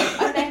memory.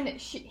 And then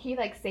he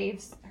like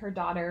saves her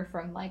daughter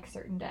from like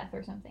certain death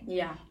or something.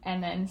 Yeah.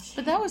 And then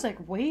But that was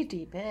like way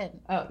deep in.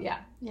 oh yeah,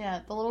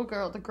 Yeah,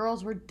 the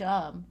girls were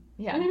dumb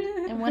yeah.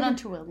 and went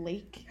onto a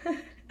lake.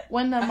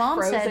 When the A mom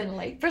frozen said,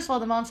 lake. first of all,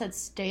 the mom said,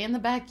 stay in the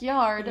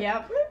backyard.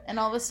 Yep. And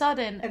all of a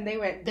sudden, And they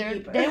went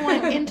deeper. they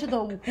went into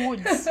the woods.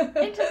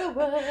 Into the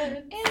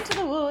woods. Into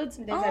the woods,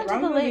 They said, onto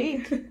 "Wrong the movie."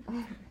 lake.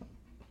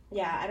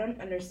 Yeah, I don't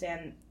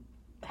understand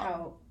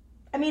how.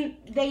 I mean,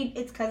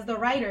 it's because the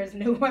writers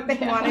knew what they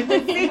wanted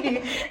to see,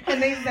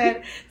 and they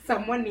said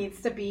someone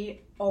needs to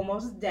be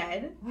almost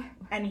dead,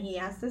 and he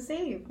has to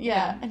save.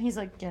 Yeah, and he's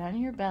like, get on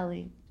your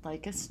belly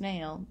like a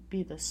snail,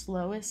 be the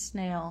slowest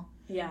snail,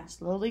 Yeah.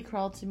 slowly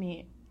crawl to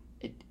me.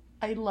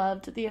 I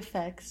loved the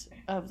effects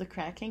of the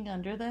cracking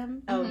under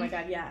them. Oh my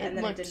god, yeah. It And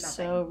then looked it did nothing.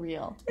 so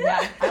real.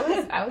 Yeah,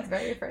 I was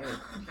very afraid.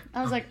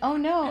 I was like, oh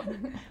no.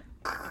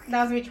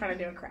 That was me trying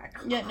to do a crack.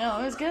 Yeah, no,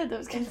 it was good. That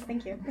was good.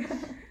 Thank you.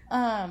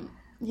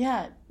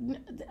 Yeah.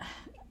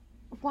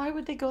 Why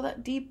would they go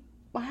that deep?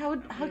 How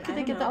could they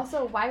don't get know. that?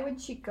 Also, why would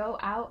she go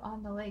out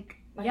on the lake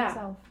by Yeah.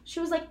 herself? She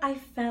was like, I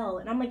fell.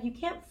 And I'm like, you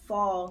can't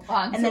fall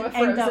Onto and then a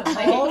end up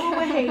frozen all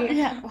lake. the way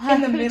Yeah, in the how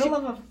did middle you-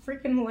 of a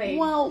freaking lake.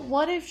 Well,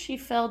 what if she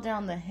fell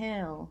down the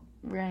hill?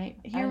 Right.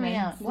 Hear And me then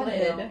out.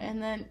 slid.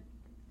 And then,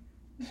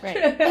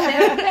 right.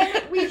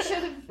 then we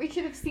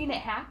should have seen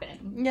it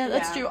happen. Yeah,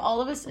 that's Yeah. true. All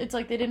of us. It's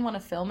like they didn't want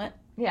to film it.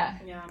 Yeah.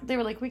 Yeah. They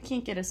were like, we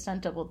can't get a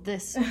stunt double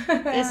this.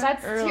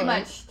 That's early. too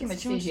much It's too much-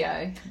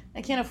 CGI.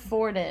 I can't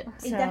afford it.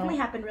 It So. definitely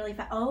happened really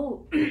fast.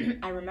 Oh,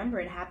 I remember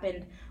it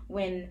happened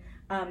when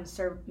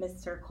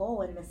Mr.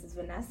 Cole and Mrs.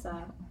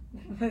 Vanessa,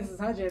 Mrs.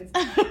 Hudgens,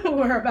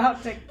 were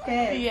about to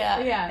kiss. Yeah.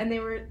 Yeah. And they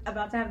were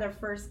about to have their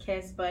first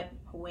kiss, but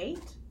wait,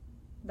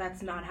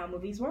 that's not how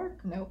movies work.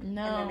 Nope. And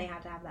then they No.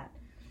 had to have that.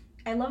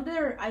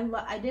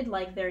 I did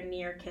like their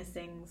near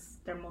kissings,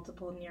 their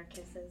multiple near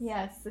kisses.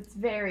 Yes, it's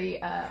very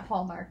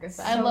Hallmark of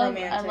So I love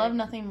romantic.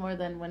 nothing more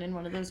than when in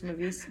one of those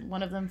movies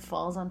one of them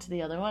falls onto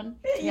the other one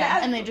Yeah.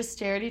 and they just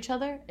stare at each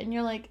other and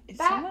you're like if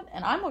That- someone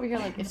and I'm over here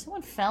like if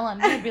someone fell on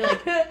me I'd be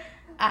like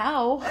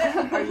ow.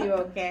 Are you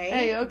okay?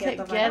 Are you okay?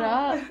 the fuck Get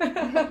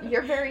up.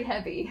 You're very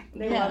heavy.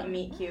 They Yeah. love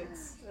meet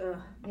cutes. Ugh,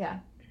 Yeah.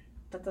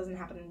 that doesn't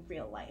happen in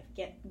real life.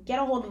 Get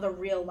a hold of the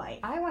real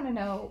life. I want to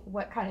know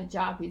what kind of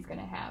job he's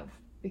gonna have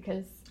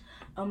because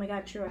Oh my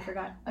god, true, I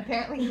forgot.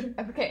 apparently,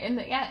 okay, in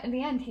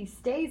the end, he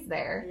stays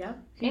there Yep.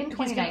 in He's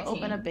gonna 2019.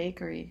 open a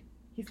bakery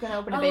He's gonna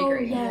open a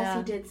bakery. Oh, yes, Yeah.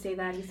 he did say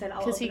that. He said, I'll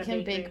because open he a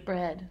can bakery. bake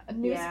bread.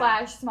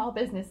 Newsflash: small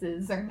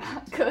businesses are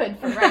not good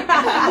for right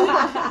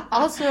now.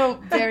 Also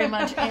very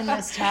much in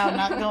this town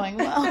not going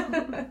well.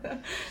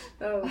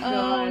 Oh, God.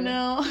 Oh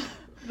no.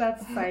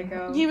 That's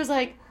psycho. He was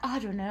like, I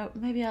don't know,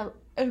 maybe I'll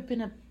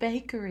open a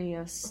bakery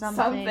or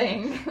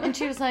something. And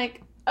she was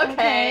like,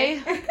 Okay.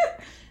 okay.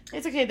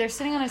 It's okay, they're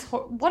sitting on his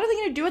horse. What are they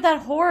going to do with that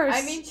horse?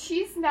 I mean,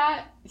 she's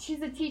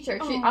a teacher.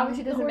 She Aw,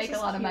 obviously the doesn't horse make a is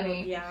lot of cute.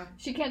 money. Yeah.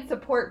 She can't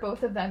support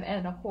both of them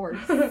and a horse.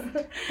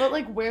 but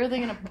like, where are they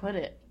going to put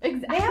it?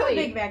 Exactly. They have a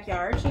big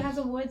backyard. She has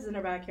a woods in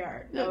her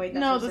backyard. Oh, wait, that's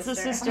No, her that's a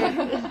sister.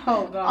 sister.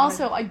 Oh, God.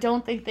 Also, I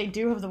don't think they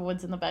do have the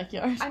woods in the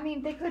backyard. I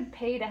mean, they could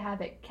pay to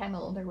have it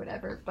kenneled or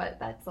whatever, but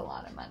that's a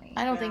lot of money.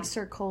 I don't Yeah. think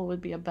Sir Cole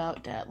would be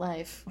about that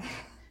life.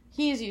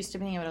 He's used to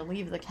being able to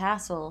leave the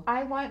castle.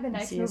 I want the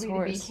next see his movie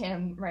to be horse.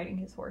 him riding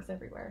his horse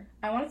everywhere.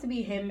 I want it to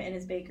be him in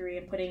his bakery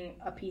and putting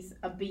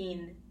a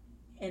bean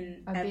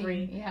in A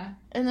every... bean, yeah.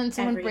 And then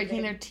someone Everything.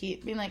 breaking their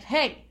teeth, being like,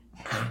 hey,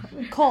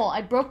 Cole,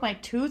 I broke my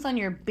tooth on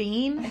your And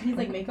bean. he's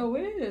like, make a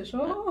wish.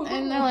 Oh.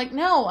 And they're like,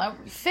 no,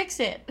 fix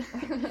it.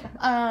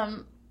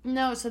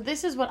 No, so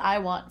this is what I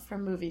want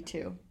from movie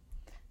 2.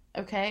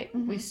 Okay,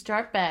 we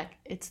start back.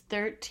 It's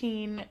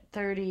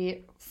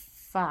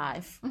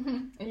 1335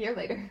 A year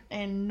later.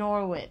 in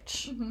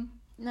Norwich.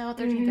 No,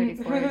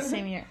 1334,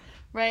 same year.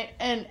 Right?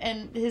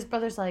 And his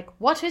brother's like,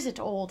 what is it,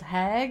 old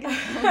hag?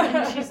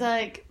 And she's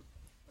like,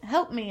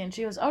 help me. And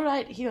she goes, all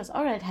right. He goes,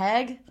 all right,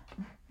 hag,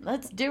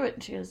 let's do it.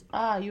 And she goes,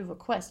 you have a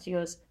quest. He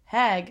goes,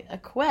 hag, a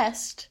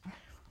quest?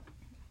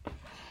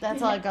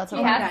 That's all I got. So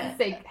He has to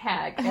say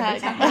hag. every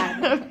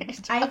time. Hag.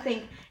 I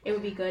think it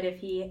would be good if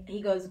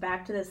he goes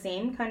back to the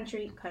same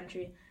county,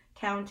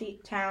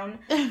 town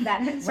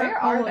that Where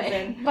are Cole was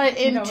they? in. But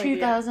in No idea.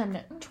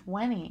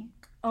 2020,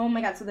 Oh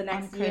my god! So the on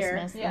next year,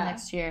 Christmas, the Yeah.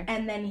 next year.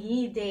 and then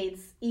he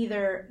dates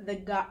either the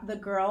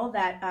girl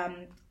that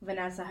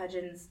Vanessa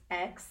Hudgens'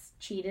 ex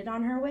cheated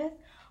on her with,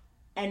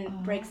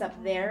 and breaks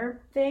up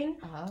their thing,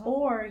 Oh.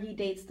 or he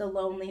dates the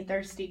lonely,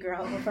 thirsty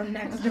girl from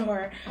next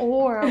door.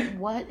 Or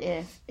what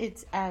if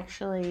it's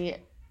actually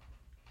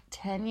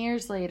 10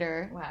 years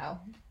later,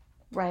 Wow.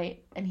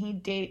 right? And he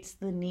dates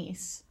the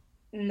niece.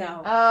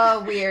 No,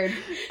 Oh, weird.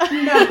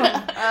 no,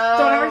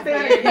 don't ever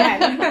say that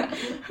weird.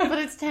 again. But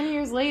it's 10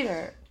 years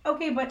later.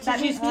 Okay, but that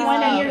She's means he's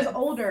 20 10 years years.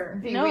 older.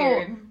 Be No.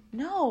 weird.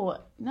 No.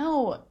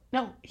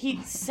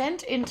 He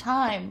sent in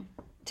time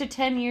to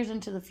 10 years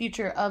into the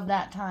future of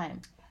that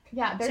time.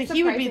 Yeah, they're So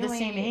he would be the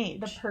surprisingly same age.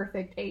 The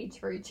perfect age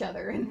for each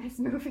other in this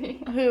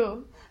movie.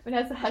 Who?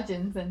 Vanessa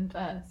Hudgens and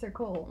Sir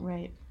Cole.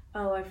 Right.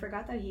 Oh, I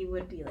forgot that he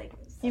would be like.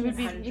 He would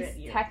be- 700 He's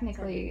years,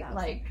 technically 7,000.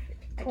 like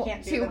I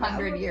can't do the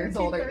 200 math. years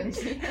older than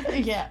she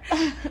is. Yeah.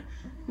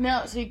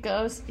 No, so he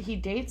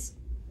dates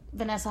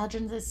Vanessa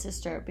Hudgens'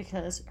 sister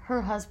because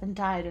her husband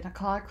died in a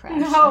car crash.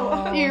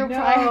 No, You're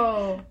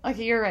no.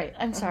 Okay, you're right.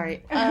 I'm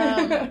sorry.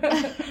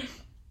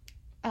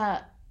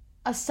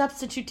 A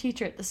substitute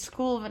teacher at the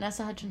school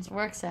Vanessa Hudgens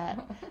works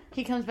at,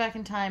 he comes back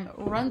in time,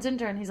 runs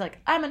into her, and he's like,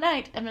 I'm a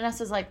knight. And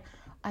Vanessa's like,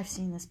 I've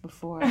seen this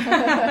before.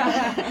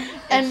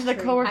 And the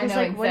true. coworker's I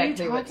know like, what are you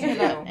exactly what talking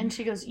to about? do. And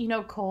she goes, you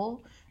know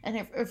Cole? And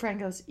her friend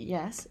goes,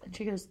 yes. And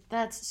she goes,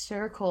 that's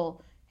Sir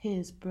Cole,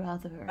 his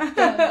brother.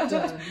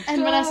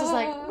 And Vanessa's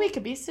like, we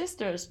could be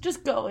sisters.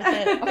 Just go with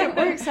it. It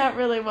works out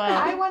really well.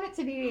 I want it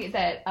to be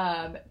that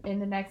in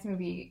the next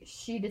movie,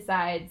 she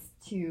decides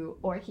to,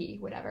 or he,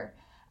 whatever,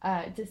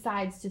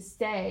 decides to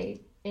stay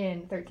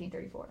in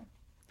 1334.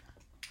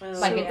 Oh,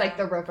 Like, yeah. it's like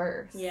the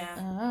reverse. Yeah.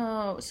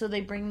 Oh, so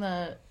they bring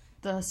the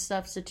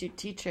substitute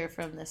teacher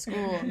from the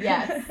school.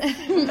 Yes.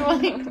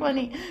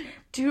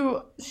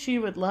 2022. She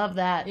would love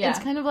that. Yeah. It's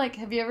kind of like,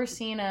 have you ever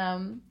seen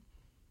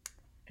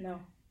No.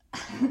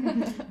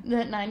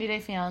 the 90 Day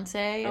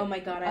Fiance? Oh my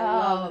god, I Oh,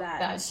 love that.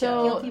 that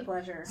show. Guilty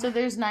pleasure. So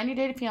there's 90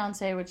 Day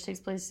Fiance, which takes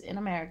place in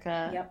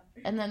America. Yep.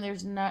 And then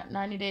there's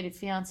 90 Day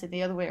Fiance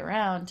the other way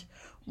around,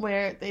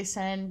 where they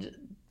send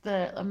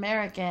the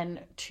American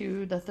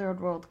to the third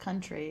world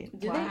country.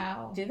 Do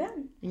Wow. they do that?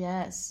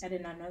 Yes. I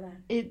did not know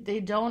that. They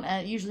don't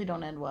usually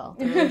don't end well.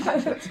 The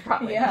relationships.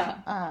 Probably.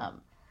 Yeah.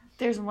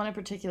 There's one in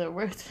particular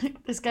where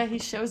this guy, he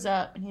shows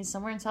up and he's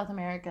somewhere in South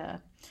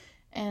America,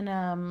 and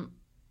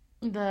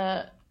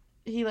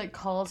he like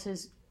calls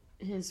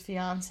his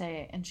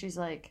fiance, and she's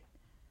like,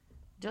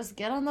 just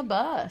get on the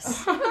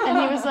bus. And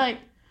he was like,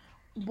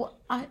 what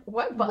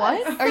What bus?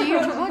 what are you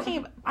talking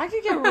about? I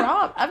could get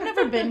robbed. I've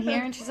never been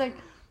here. And she's like,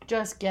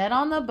 just get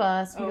on the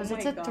bus. He Oh goes, my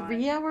it's a God.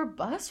 3-hour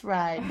bus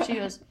ride. And she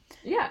goes,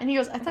 Yeah. and he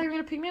goes, I thought you were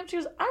gonna pick me up. She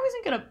goes, I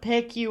wasn't gonna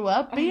pick you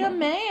up. Be a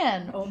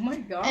man. Oh my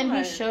god. And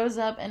he shows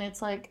up, and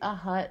it's like a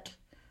hut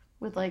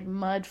with like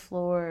mud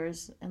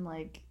floors and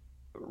like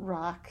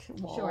rock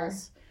walls. Sure.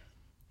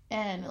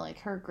 And like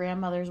her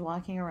grandmother's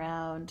walking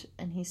around,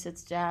 and he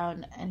sits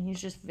down, and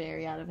he's just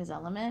very out of his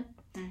element.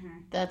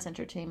 Mhm. That's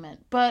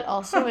entertainment. But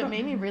also, it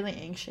made me really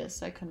anxious.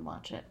 So I couldn't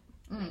watch it.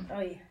 Oh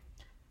yeah.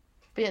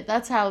 But yeah,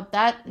 that's how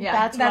that's what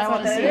that's I what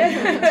want to that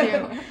see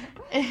in the movie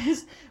too.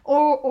 Is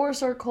or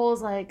Sir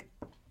Cole's like,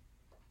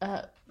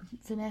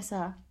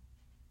 Vanessa,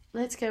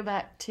 let's go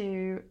back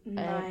to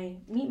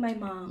Meet my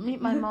mom.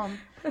 meet my mom.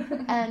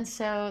 And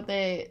so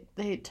they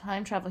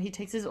time travel. He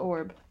takes his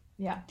orb,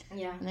 Yeah.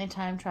 Yeah. and they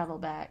time travel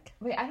back.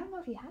 Wait, I don't know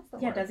if he has the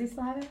Yeah. word. Does he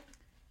still have it?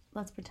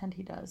 Let's pretend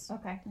he does.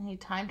 Okay. And he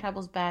time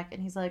travels back,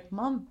 and he's like,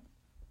 Mom,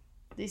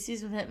 this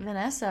is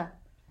Vanessa.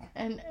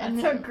 And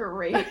That's a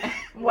great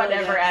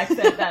whatever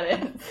accent that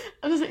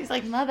is. he's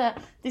like, Mother,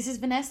 this is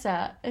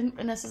Vanessa. And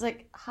Vanessa's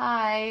like,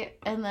 hi.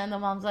 And then the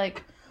mom's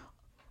like,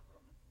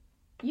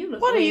 You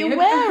look. what are you weird.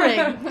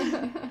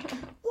 wearing?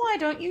 Why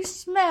don't you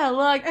smell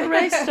like the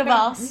rest of You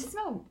us?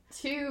 smell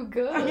too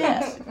good.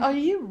 Yes. Are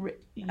you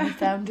you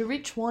found a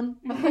rich one?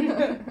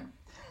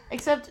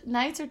 Except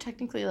knights are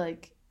technically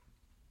like,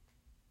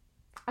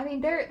 I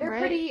mean, they're Right?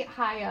 pretty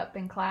high up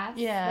in class.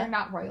 Yeah. They're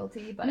not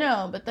royalty, but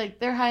no, but like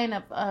they're high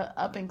enough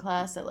up in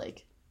class that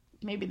like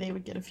maybe they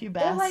would get a few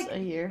baths like- a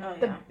year. Oh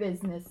the yeah.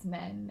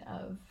 businessmen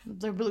of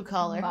They're blue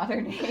collar.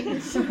 modern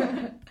age.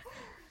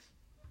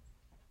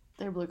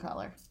 They're blue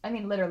collar. I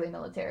mean, literally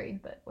military,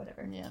 but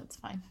whatever. Yeah, it's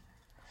fine.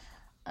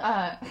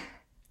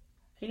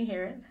 Can you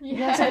hear it?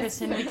 Yes,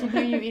 Kristen, we can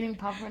hear you eating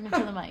popcorn into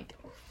the mic.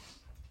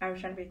 I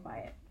was trying to be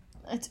quiet.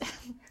 It's,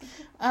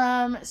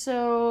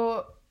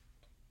 so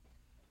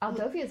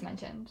Aldovia is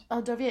mentioned.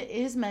 Aldovia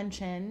is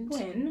mentioned.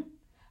 When?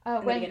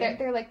 When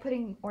they're like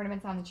putting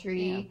ornaments on the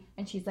tree,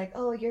 and she's like,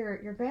 "Oh,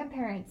 your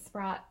grandparents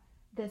brought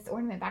this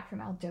ornament back from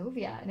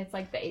Aldovia," and it's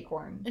like the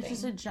acorn. It's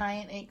just a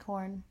giant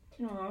acorn.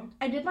 Aww.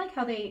 I did like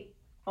how they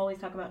always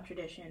talk about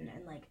tradition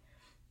and like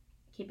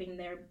keeping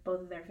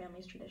both of their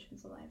families'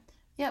 traditions alive.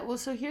 Yeah, well,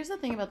 so here's the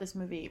thing about this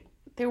movie.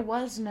 There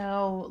was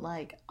no,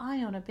 like,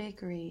 I own a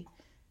bakery,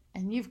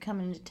 and you've come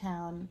into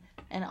town,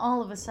 and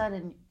all of a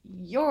sudden,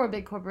 you're a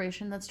big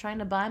corporation that's trying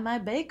to buy my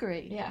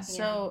bakery. Yeah.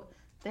 So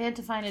they had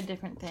to find a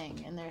different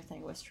thing, and their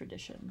thing was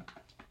tradition.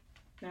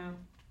 No.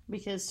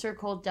 Because Sir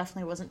Cole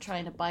definitely wasn't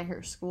trying to buy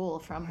her school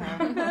from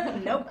her.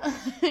 Nope.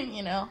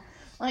 You know?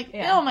 Like,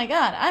 oh my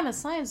god, I'm a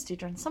science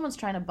teacher, and someone's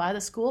trying to buy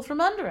the school from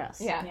under us.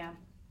 Yeah. Yeah.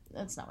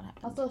 That's not what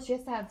happened. Also, she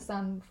has to have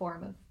some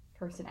form of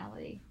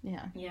personality.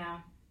 Yeah. Yeah.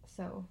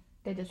 So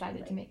they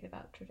decided to make it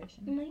about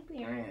tradition. My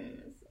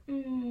parents.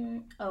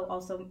 Oh,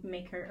 also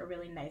make her a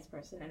really nice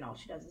person, and all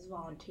she does is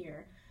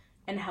volunteer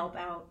and help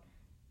out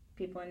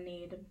people in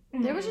need.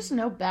 There was just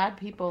no bad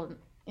people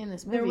in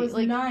this movie. There was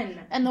like, none.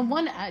 And the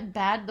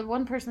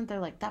one person they're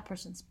like, that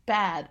person's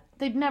bad,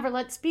 they'd never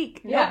let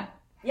speak. Yeah.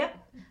 Yep.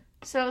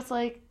 So it's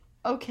like,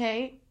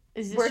 okay,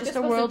 is this We're just just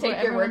a supposed to world take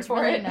where your word everyone's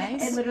for really it.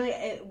 nice?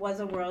 It was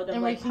a world of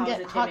and we like can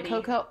get positivity.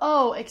 hot cocoa.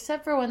 Oh,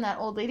 except for when that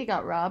old lady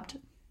got robbed.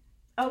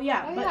 Oh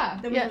yeah, Oh, but yeah.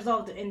 that was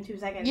resolved in 2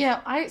 seconds.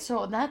 Yeah,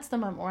 so that's the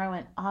moment where I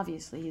went,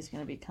 obviously he's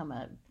going to become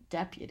a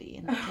deputy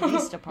in the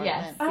police department.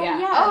 Yes. Oh, yeah.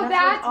 yeah, Oh, that's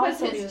that what was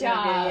also he his was gonna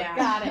job. do, yeah.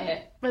 Got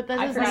it. But that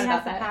I is But he forgot has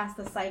about to that. pass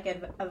the psych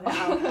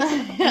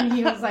eval. And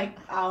he was like,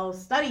 I'll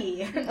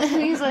study. And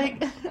he's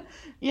like,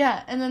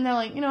 yeah, and then they're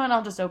like, you know what,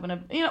 I'll just open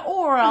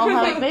or I'll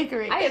have a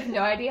bakery. I have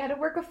no idea how to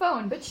work a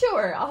phone, but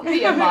sure, I'll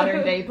be a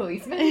modern day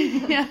policeman.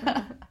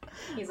 Yeah.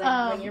 He's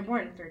like, when you're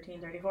born,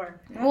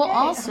 1334. Well, Okay.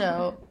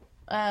 also,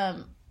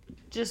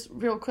 just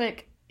real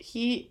quick,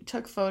 he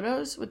took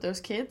photos with those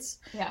kids.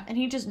 Yeah. And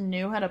he just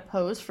knew how to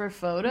pose for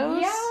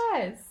photos.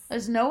 Yes.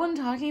 Is no one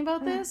talking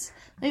about this?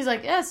 And he's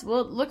like, yes,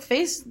 well, look,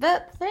 face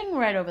that thing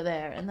right over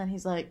there. And then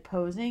he's like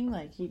posing,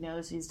 like he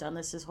knows he's done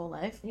this his whole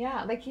life.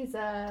 Yeah, like he's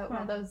one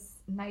of those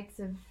knights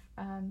of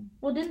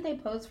Well, didn't they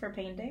pose for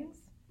paintings?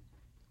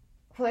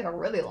 for like a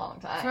really long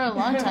time. For a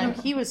long time,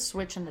 he was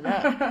switching it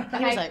up.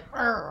 He was like,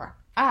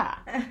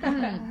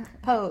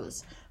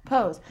 pose,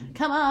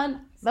 come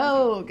on,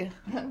 Vogue.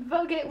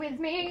 Vogue it with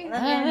me.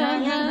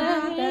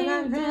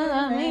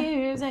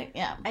 Music.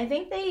 Yeah. I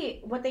think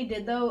what they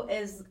did though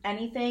is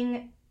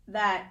anything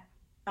that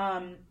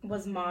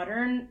was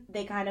modern,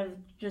 they kind of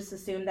just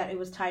assumed that it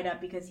was tied up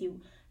because he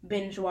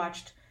binge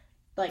watched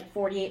like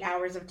 48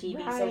 hours of TV,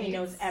 so he Right.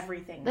 knows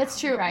everything. That's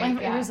true. Right,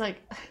 It yeah. was like,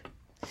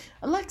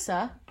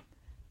 Alexa,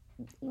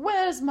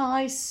 where's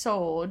my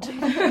sword?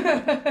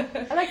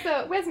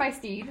 Alexa, where's my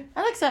steed?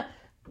 Alexa,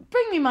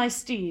 bring me my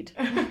steed.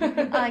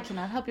 I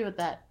cannot help you with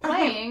that.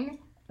 Playing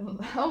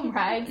Home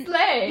Ride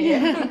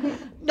Sleigh.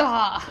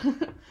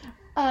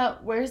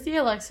 Where's the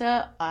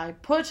Alexa? I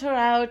put her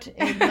out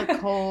in the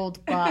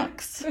cold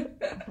box.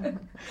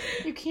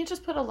 You can't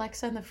just put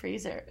Alexa in the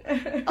freezer.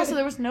 Also,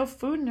 there was no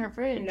food in her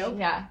fridge. Nope.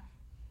 Yeah.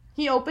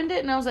 He opened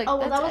it and I was like, Oh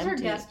well, that's that was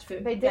empty. her guest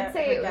food. They did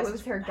say it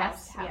was her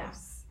house, guest yeah.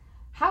 house.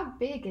 How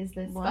big is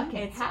this What?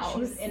 fucking She house?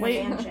 was in a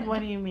Wait, mansion. what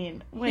do you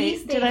mean? He Wait,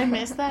 stayed- did I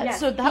miss that? Yes,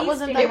 So that he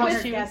wasn't stayed the at house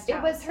her she guest It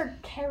house. was her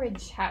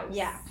carriage house.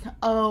 Yeah.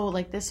 Oh,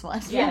 like this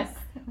one? Yes.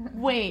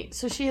 Wait,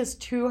 so she has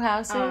two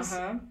houses?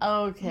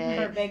 Uh-huh. Okay.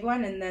 Her big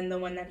one, and then the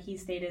one that he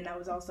stayed in that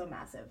was also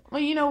massive.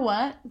 Well, you know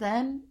what?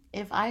 Then,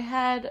 if I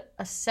had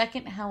a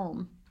second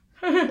home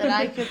that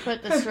I could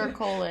put the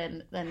circle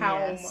in, then Home.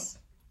 yes.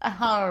 A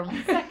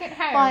home. Second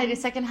house. If I had a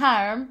second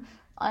home,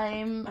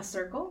 I'm A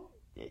circle?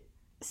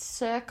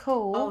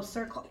 circle. Oh,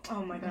 circle.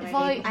 Oh my god, If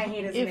I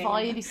hate his if name.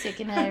 I had a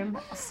second home,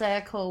 a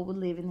circle would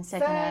live in the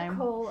second home.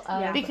 Circle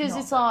of Yeah. Because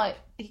it's Norfolk. like,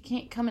 he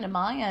can't come into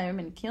my home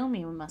and kill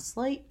me with my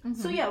sleep.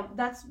 So yeah,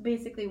 that's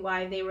basically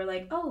why they were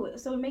like, oh,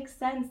 so it makes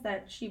sense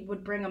that she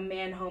would bring a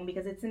man home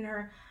because it's in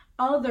her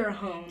other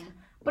home,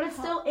 but it's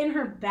still in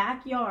her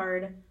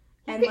backyard,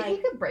 and he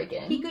could break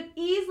in. he could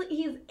easily,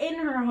 he's in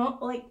her home,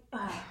 like,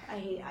 I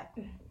hate,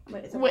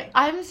 but it's okay. Wait,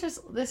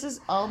 this is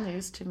all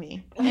news to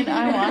me. And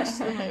I watched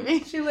the movie.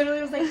 She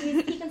literally was like,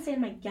 he can stay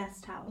in my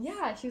guest house.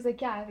 Yeah, she was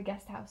like, yeah, I have a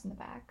guest house in the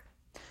back.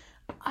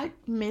 I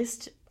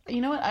missed,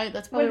 you know what?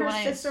 That's probably When her when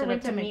I sister stood went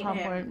up to to make meet him.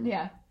 popcorn.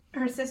 Yeah.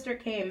 Her sister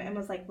came and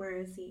was like, where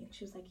is he? And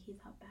she was like, he's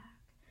out back.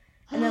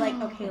 And they're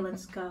like, okay,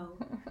 let's go.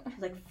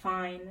 She's like,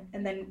 fine.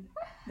 And then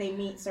they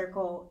meet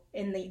Circle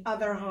in the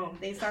other home.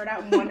 They start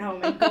out in one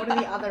home and go to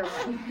the other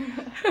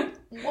one.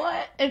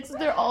 What?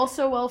 They're all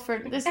so well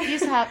furnished.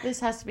 This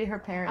has to be her I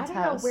parents' don't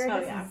know house. where Oh,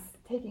 this yeah. is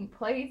taking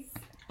place.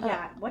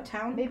 Yeah, what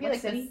town? Maybe what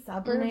like city? the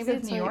suburbs Maybe of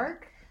it's New like-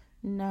 York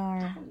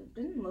No.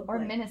 Didn't look or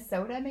like.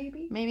 Minnesota,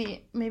 maybe.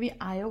 Maybe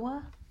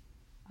Iowa?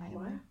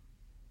 What?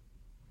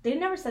 They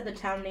never said the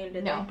town name,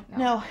 did No, they?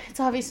 No, it's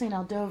obviously in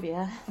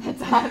Aldovia.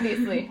 It's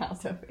obviously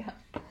Aldovia.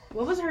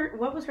 What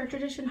was her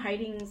tradition?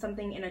 Hiding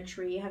something in a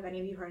tree? Have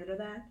any of you heard of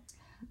that?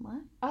 What?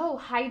 Oh,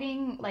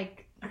 hiding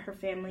like her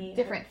family.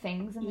 different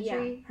things in the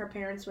tree. Her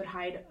parents would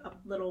hide a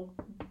little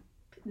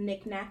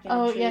knick-knack in the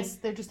Oh, tree yes.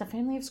 They're just a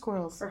family of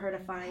squirrels. for her to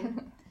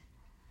find.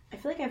 I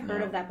feel like I've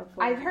heard of that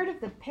before. I've heard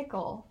of the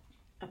pickle.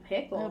 A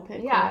pickle? A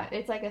pickle. Yeah,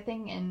 it's like a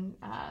thing in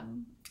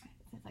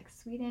it's like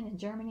Sweden and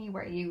Germany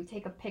where you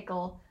take a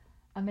pickle,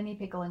 a mini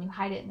pickle, and you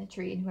hide it in the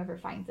tree, and whoever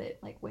finds it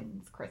like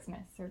wins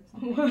Christmas or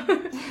something.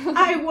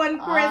 I won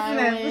Christmas.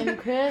 I win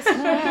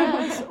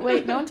Christmas.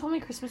 Wait, no one told me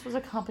Christmas was a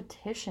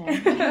competition.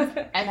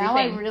 Now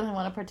I really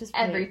want to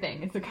participate.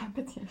 Everything is a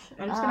competition.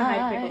 I'm just gonna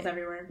hide pickles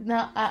everywhere.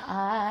 Now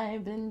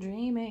I've been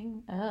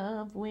dreaming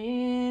of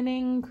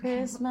winning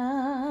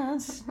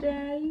Christmas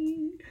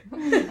Day.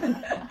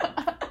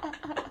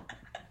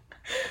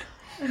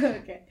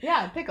 Okay.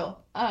 Yeah, pickle.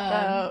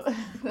 I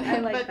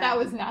like but that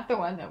was not the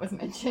one that was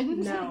mentioned.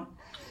 No.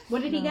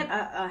 What did he get?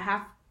 A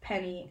half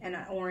penny and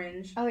an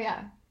orange. Oh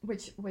yeah,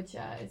 which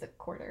is a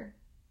quarter,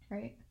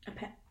 right?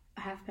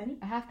 A half penny?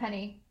 A half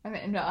penny. I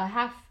mean, no, a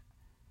half.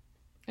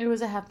 It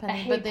was a half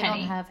penny, A but they penny.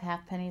 don't have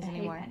half pennies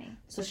anymore. Penny.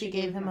 So she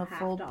gave him a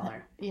full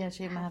 $1. Yeah, she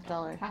gave him a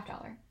 $1,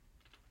 $50.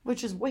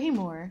 which is way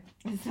more.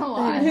 It's a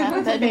lot.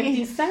 half penny.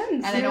 50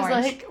 cents. And He an was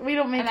orange. like, we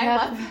don't make And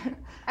half.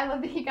 I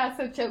love that he got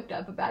so choked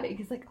up about it.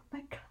 He's like, oh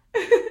my god,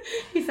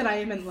 He said, I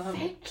am in love.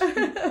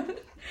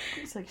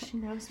 He's like, she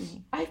knows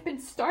me. I've been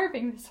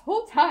starving this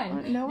whole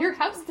time. No. Your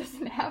house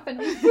doesn't have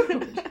any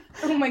food.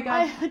 Oh my I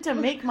god. had to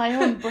make my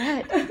own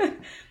bread.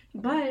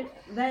 But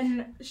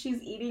then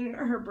she's eating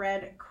her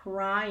bread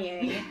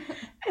crying.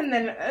 And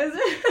then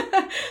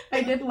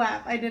I did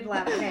laugh.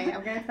 Okay,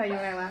 I'm gonna tell you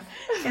when I laugh.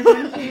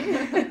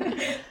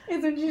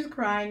 It's when she's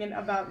crying and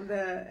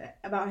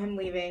about him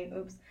leaving.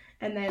 Oops.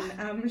 And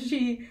then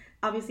she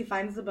obviously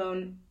finds the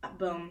bean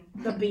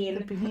The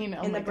bean.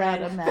 Oh in my the god,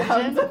 bread.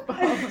 imagine.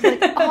 It's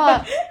like,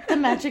 oh, the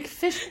magic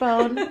fish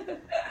bone.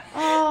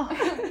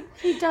 Oh,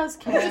 he does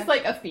It's care. just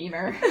like a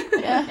femur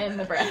in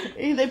the bread.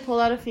 They pull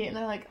out a feet and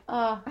they're like,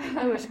 oh,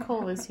 I wish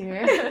Cole was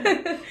here.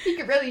 He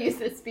could really use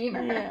this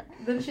femur. Yeah.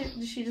 Then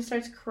she just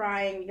starts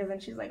crying because then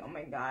she's like, oh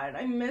my god,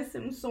 I miss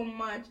him so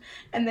much.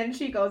 And then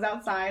she goes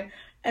outside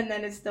and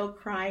then is still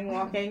crying,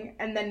 walking,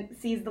 and then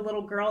sees the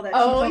little girl that she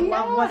thought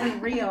love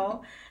wasn't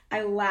real.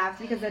 I laughed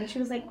because then she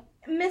was like,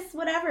 Miss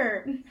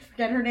whatever,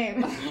 forget her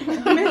name,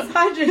 Miss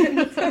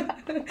Hudgens.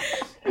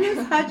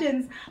 Miss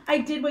Hudgens, I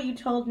did what you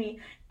told me.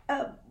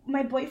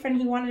 My boyfriend,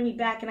 he wanted me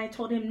back, and I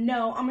told him,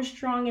 no, I'm a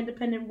strong,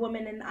 independent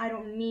woman, and I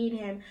don't need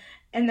him.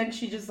 And then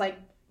she just like,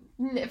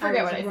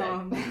 Forget what I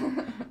wrong.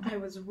 said. I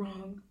was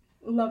wrong.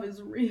 Love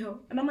is real.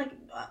 And I'm like,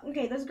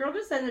 okay, this girl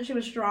just said that she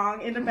was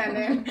strong,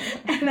 independent,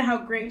 and how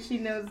great she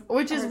knows.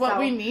 Which is what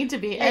we need to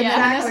be. And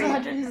Exactly. Vanessa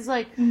Hudgens is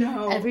like,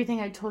 No.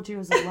 everything I told you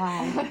was a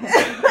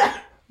lie.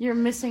 You're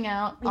missing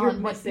out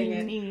on what missing you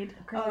it. need.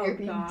 Girl, you're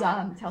being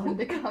dumb. Tell him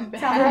to come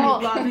back. Tell her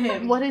Girl, you love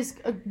him. What is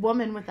a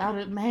woman without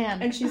a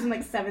man? And she's in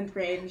like 7th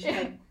grade, and she's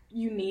like,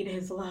 you need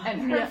his love.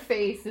 And her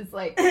face is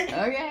like,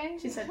 okay.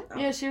 She said, oh,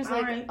 Yeah, she was all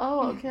like, right.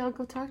 oh, okay, I'll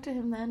go talk to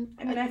him then.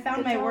 I mean, I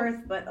found my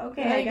worth, but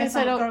okay, Yeah, I guess I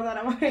I'll don't- throw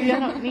that away. I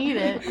don't need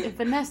it. If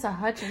Vanessa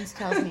Hudgens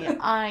tells me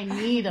I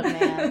need a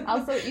man.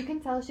 Also, you can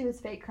tell she was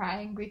fake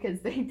crying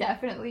because they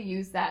definitely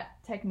use that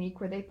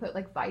technique where they put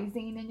like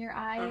Visine in your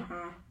eye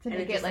Uh-huh. to And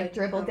make it just, like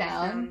dribble comes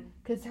down.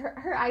 Because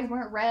her eyes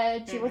weren't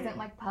red. She Mhm. wasn't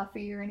like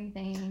puffy or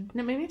anything.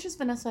 No, maybe it's just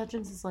Vanessa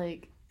Hudgens is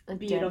like a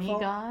Beautiful.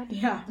 demigod.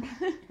 Yeah.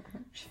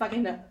 She's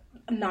fucking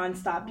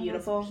non-stop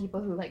beautiful.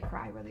 People who like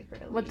cry really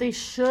prettily. What they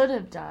should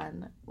have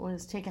done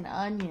was take an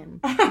onion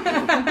and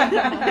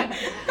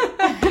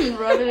and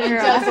rub it in and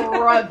your just eye.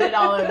 rub it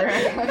all over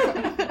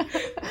her.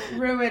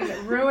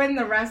 ruin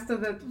the rest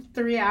of the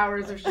 3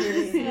 hours of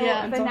shooting.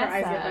 Yeah. Until her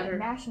eyes get Vanessa, better.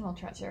 national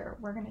treasure.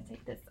 We're gonna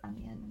take this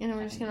onion. And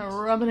we're just gonna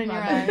rub it in your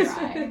rub it in your eyes.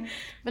 eye.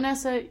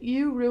 Vanessa,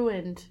 you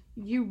ruined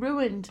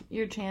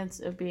your chance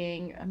of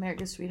being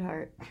America's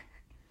sweetheart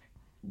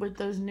with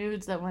those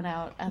nudes that went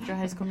out after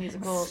High School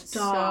Musical.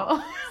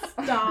 Stop.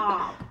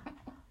 Stop.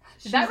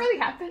 Did that really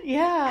happen? So,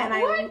 yeah.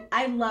 And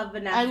I love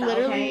Vanessa. I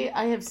literally, okay?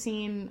 I have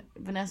seen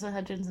Vanessa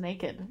Hudgens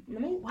naked.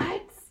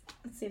 What?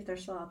 Let's see if they're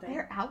still out there.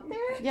 They're out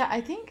there? Yeah,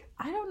 I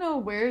don't know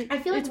where. I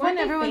feel like it's weren't when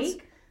they everyone's.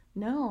 fake?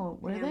 No,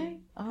 were Damn. they?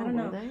 Oh, I don't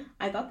know. were they?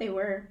 I thought they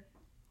were.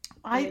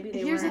 Maybe they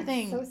Here's the weren't.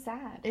 thing. So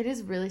sad. It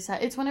is really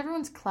sad. It's when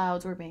everyone's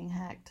clouds were being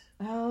hacked.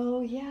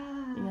 Oh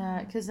yeah.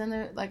 Yeah, because then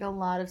there like a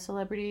lot of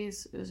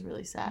celebrities. It was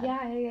really sad.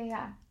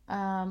 Yeah.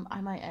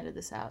 I might edit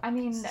this out. I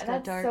mean, It's got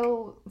that's dark.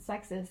 so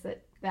sexist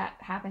that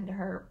happened to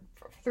her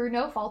through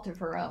no fault of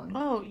her own.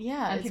 Oh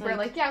yeah, And it's people are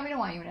like, yeah, we don't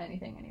want you in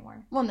anything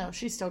anymore. well, no,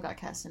 she still got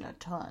cast in a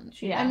ton.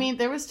 Yeah. I mean,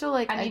 there was still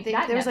like I mean, I think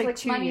that there was Netflix like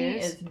 2 money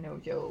years. is no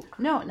joke.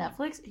 No,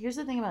 Netflix. Here's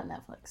the thing about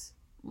Netflix: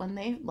 when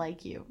they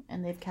like you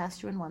and they've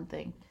cast you in one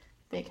thing,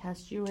 they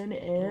cast you in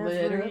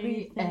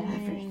Literally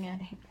everything.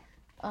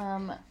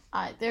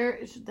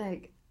 There's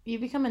like you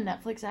become a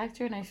Netflix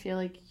actor, and I feel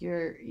like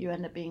you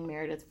end up being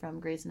Meredith from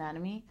Grey's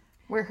Anatomy,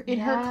 where in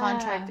her Yeah.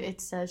 contract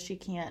it says she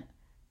can't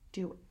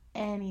do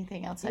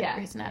anything outside of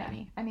Grey's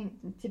Anatomy. I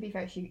mean, to be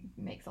fair, she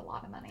makes a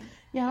lot of money.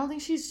 Yeah, I don't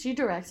think she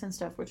directs and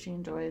stuff, which she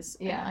enjoys.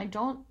 Yeah. And I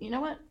don't, you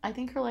know what? I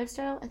think her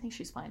lifestyle, I think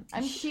she's fine.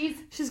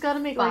 She's got to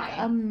make fine. like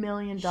 $1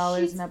 million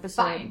an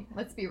episode. Fine.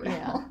 Let's be real.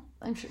 Yeah,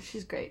 I'm sure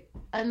she's great.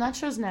 And that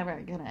show's never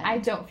gonna end. I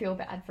don't feel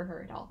bad for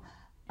her at all.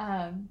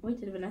 Wait,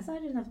 did Vanessa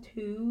just have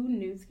 2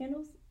 news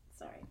scandals?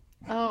 Sorry.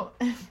 Oh,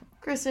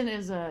 Kristen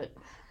is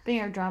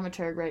being our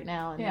dramaturg right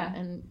now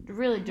and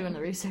really doing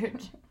the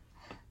research.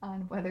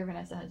 On whether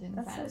Vanessa Hudgens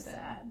That's so has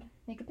sad.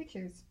 naked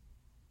pictures.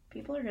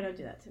 People are gonna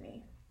do that to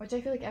me. Which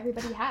I feel like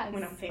everybody has.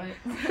 When I'm famous.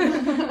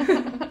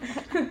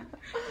 but-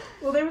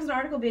 Well, there was an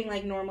article being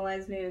like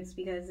normalized nudes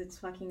because it's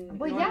fucking.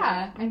 Well, normal.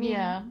 yeah. I mean,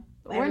 Yeah.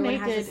 We're Everyone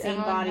has naked. the same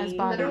Everyone has body.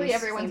 bodies. literally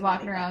everyone's Same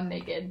walking body. around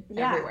naked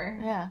Yeah. everywhere.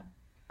 Yeah.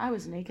 I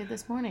was naked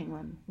this morning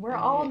when We're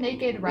all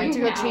naked right went to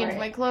go now. change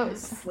my clothes.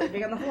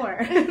 Sleeping on the floor.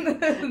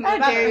 How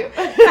dare you?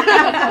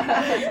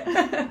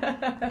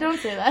 Don't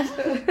say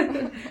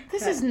that.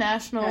 This is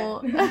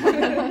national.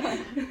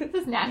 This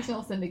is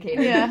national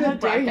syndicated Yeah, how dare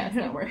broadcast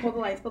you. network. Pull the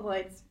lights. Pull the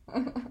lights.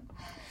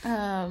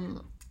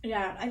 Um,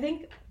 Yeah, I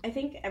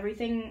think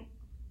everything.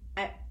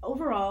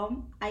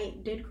 Overall, I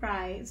did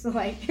cry. So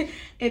like,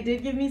 it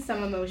did give me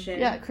some emotion.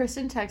 yeah,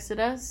 Kristen texted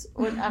us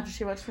after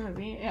she watched the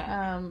movie.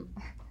 Yeah.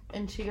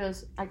 and she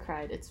goes, I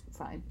cried, it's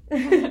fine.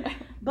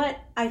 But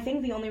I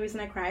think the only reason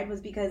I cried was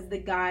because the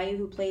guy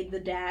who played the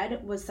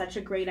dad was such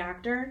a great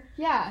actor.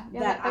 Yeah,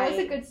 that was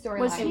a good storyline.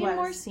 Was he in was.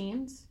 more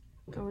scenes?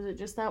 Or was it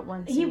just that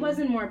one scene? He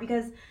wasn't more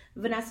because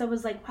Vanessa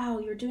was like, wow,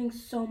 you're doing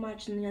so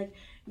much and like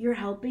you're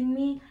helping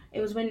me.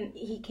 It was when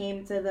he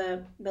came to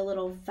the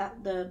little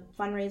the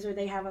fundraiser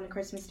they have on the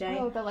Christmas Day.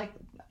 Oh, the like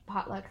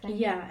potluck thing.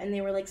 Yeah, and they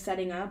were like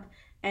setting up.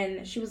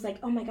 And she was like,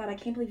 oh my God, I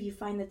can't believe you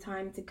find the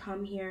time to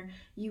come here.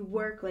 You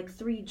work like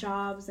 3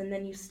 jobs and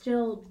then you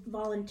still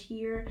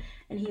volunteer.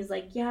 And he's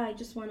like, yeah, I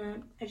just want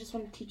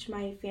to teach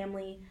my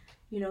family,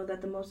 you know,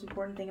 that the most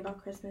important thing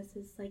about Christmas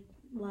is like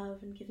love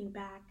and giving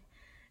back.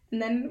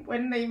 And then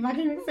when they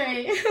fucking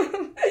say,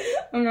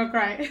 I'm gonna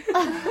cry.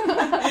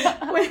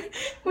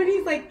 when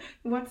he's like,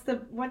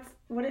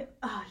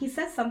 he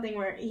says something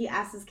where he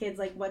asks his kids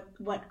like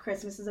what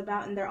Christmas is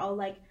about, and they're all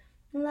like,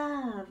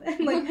 love,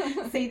 and like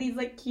say these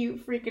like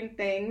cute freaking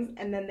things,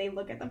 and then they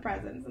look at the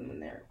presents, and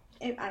then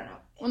I don't know.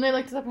 When they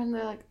looked at the present,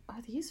 they're like,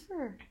 are these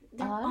for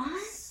They're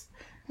us?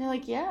 And they're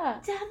like, yeah.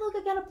 Dad, look,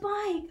 I got a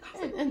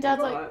bike. And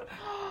Dad's like,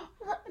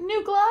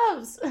 new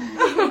gloves.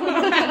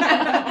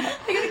 I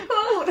got a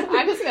coat.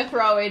 I'm just gonna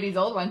throw away these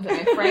old ones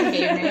that my friend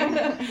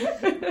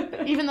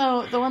gave me. Even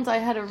though the ones I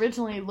had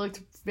originally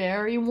looked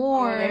very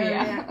warm.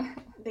 Yeah.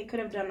 They could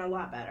have done a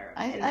lot better.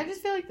 I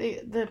just feel like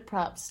the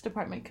props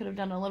department could have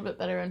done a little bit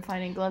better in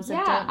finding gloves that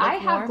Yeah, don't look I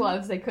have warm.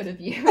 gloves they could have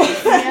used.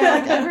 Yeah,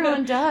 like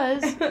everyone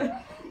does.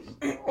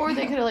 Or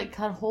they could have like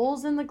cut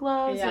holes in the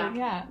gloves. Yeah. Or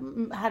Yeah.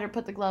 had her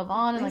put the glove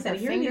on and like her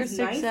here are finger these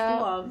sticks nice out.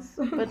 gloves.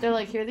 But they're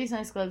like, here are these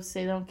nice gloves.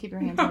 Say don't keep your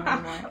hands warm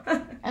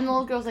anymore. And the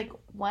little girl's like,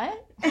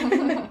 what?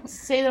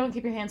 Say don't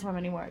keep your hands warm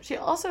anymore. She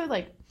also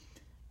like,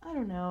 I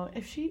don't know,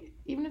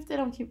 even if they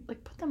don't keep,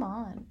 like, put them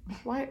on.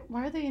 Why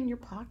are they in your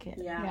pocket?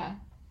 Yeah.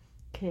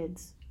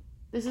 Kids.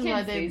 This is Kids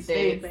why these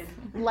they've days.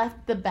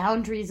 left the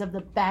boundaries of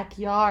the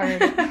backyard.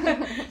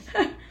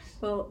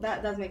 Well,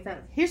 that does make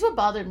sense. Here's what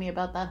bothered me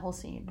about that whole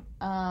scene.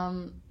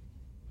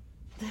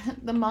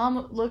 The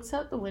mom looks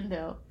out the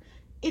window.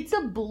 It's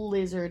a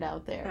blizzard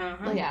out there.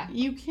 Uh-huh. Like, Yeah.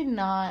 you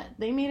cannot,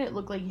 they made it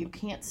look like you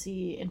can't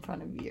see in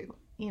front of you,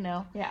 you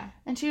know? Yeah.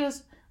 And she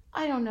goes,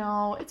 I don't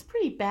know, it's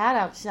pretty bad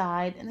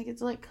outside. And the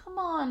kids are like, come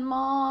on,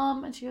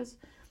 Mom. And she goes,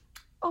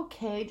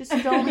 okay, just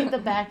don't leave the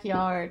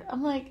backyard.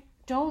 I'm like,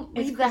 don't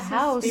leave the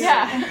house.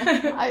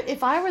 Yeah.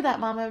 If I were that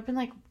mom, I would have been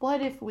like,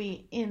 what if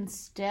we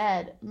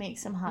instead make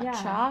some hot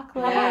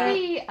chocolate? How about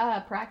we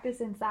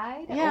practice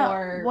inside? Yeah,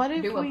 Or what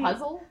if do a we-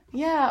 puzzle?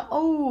 Yeah.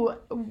 Oh,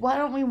 why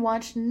don't we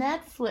watch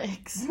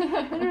Netflix?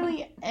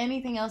 Literally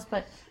anything else,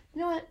 but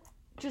you know what?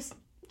 Just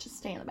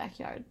stay in the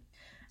backyard.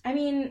 I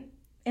mean,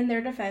 in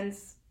their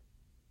defense,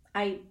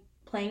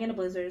 playing in a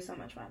blizzard is so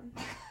much fun.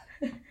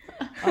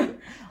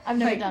 I've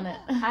never Like, done it.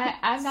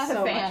 I'm not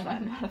So a fan. much fun.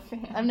 I'm not a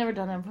fan. I've never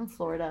done it. I'm from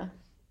Florida.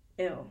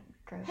 Ew.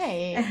 Gross.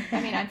 Hey,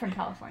 I mean, I'm from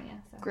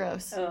California. So.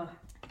 gross. Ugh.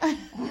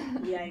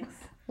 Yikes.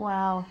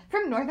 Wow.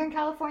 From Northern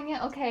California,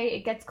 okay,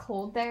 it gets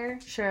cold there.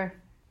 Sure.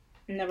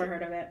 Never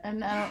heard of it.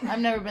 I've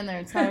never been there.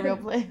 It's not a real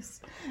place.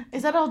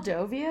 Is that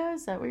Aldovia?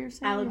 Is that what you're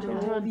saying?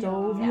 Aldovia.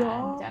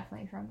 Yeah, I'm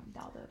definitely from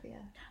Daldovia.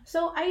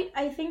 So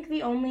I think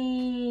the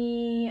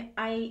only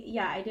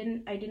I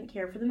didn't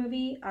care for the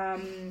movie.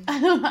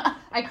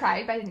 I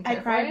cried, but I didn't care I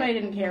cried, for but I it.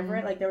 didn't care for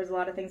it. Like there was a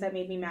lot of things that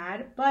made me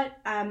mad. But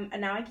and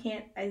now I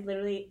can't. I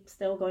literally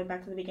still going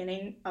back to the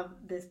beginning of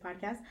this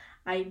podcast.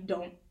 I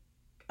don't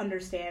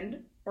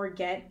understand or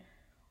get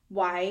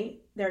why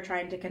they're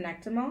trying to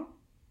connect them all.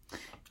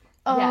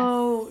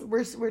 Oh,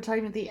 we're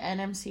talking about the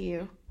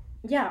NMCU.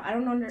 Yeah, I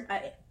don't know.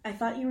 I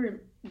thought you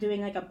were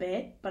doing like a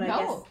bit, but I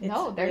guess it's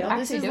no, they're real. actually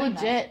This is doing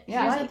legit. that.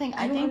 Yeah. Here's Why? the thing.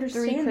 I I don't think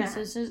understand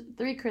that.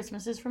 three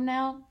Christmases from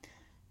now,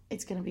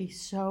 it's gonna be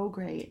so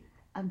great.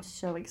 I'm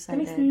so That excited.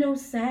 makes no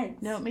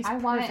sense. No, it makes I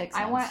want perfect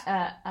sense. I want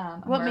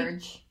a What ma-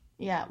 merge.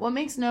 Yeah, what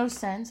makes no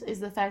sense is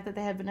the fact that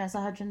they had Vanessa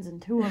Hudgens in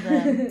 2 of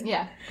them.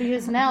 Yeah.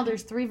 Because now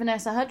there's 3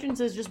 Vanessa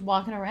Hudgenses just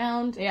walking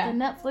around Yeah. the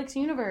Netflix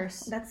universe.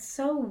 That's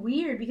so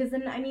weird because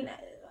then,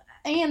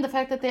 And the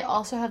fact that they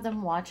also have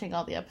them watching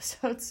all the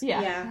episodes.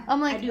 Yeah. I'm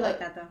like, I do like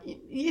that though.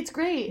 It's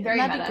great. Very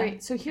That'd meta. be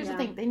great. So here's Yeah. the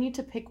thing. They need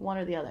to pick one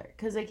or the other.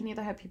 Because they can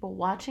either have people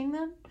watching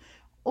them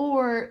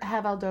or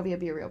have Aldovia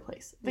be a real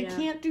place. They Yeah.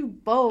 can't do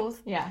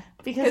both. Yeah.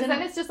 Because Because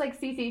then it's just like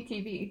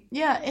CCTV.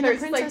 yeah, in They're the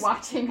just Princess... like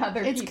watching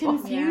other it's people.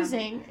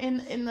 confusing.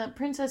 In the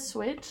Princess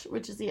Switch,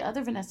 which is the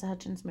other Vanessa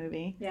Hudgens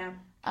movie, Yeah.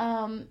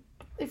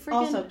 they freaking...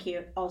 Also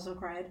cute. Also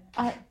cried.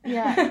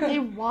 Yeah, they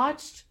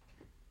watched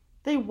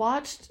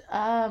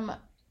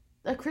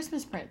A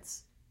Christmas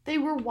Prince. They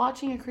were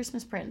watching A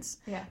Christmas Prince.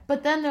 Yeah.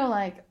 But then they're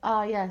like,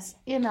 oh yes,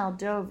 in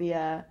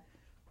Aldovia,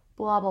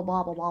 blah blah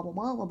blah blah blah blah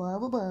blah blah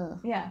blah blah.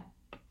 Yeah.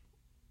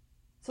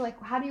 So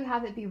like, how do you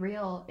have it be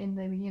real in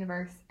the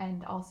universe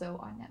and also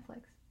on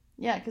Netflix?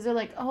 Yeah, because they're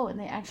like, oh, and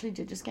they actually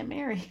did just get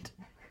married.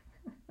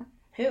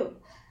 Who?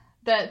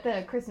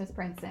 The Christmas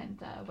Prince and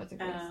what's her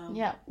face?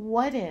 Yeah.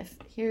 What if?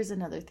 Here's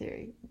another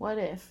theory. What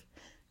if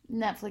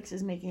Netflix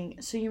is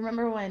making? So you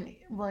remember when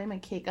William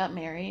and Kate got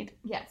married?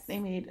 Yes. They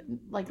made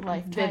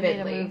Lifetime made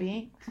a Vividly.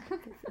 movie.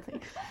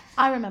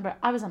 I remember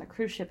I was on a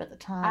cruise ship at the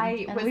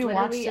time, and we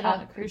watched it on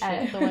a cruise ship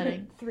at the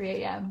wedding. 3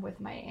 a.m. with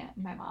my aunt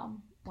and my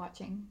mom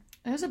watching.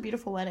 It was a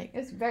beautiful wedding. It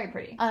was very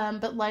pretty.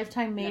 But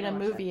Lifetime made Never a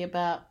watched movie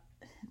about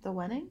the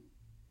wedding.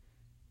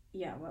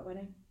 Yeah, what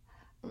wedding?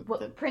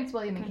 Prince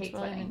William and Prince Kate's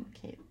William wedding. and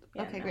Kate.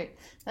 Yeah, Okay, no. great.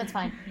 That's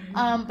fine.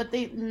 But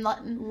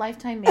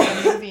Lifetime made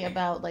a movie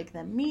about like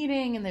them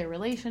meeting and their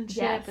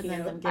relationship Yes, and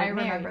then them I getting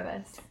married. remember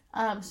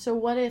this. So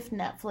what if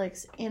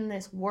Netflix in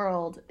this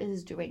world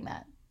is doing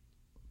that?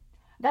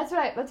 That's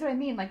what I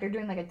mean. Like they're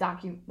doing like a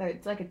docu.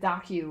 It's like a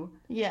docu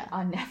Yeah.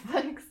 on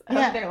Netflix of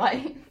Yeah. their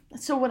life.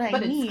 So what I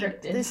But it's need,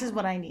 scripted. this is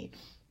what I need.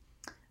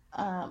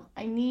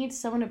 I need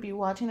someone to be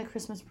watching The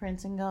Christmas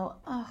Prince and go,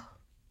 oh,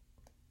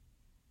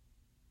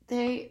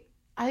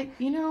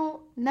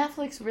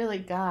 Netflix really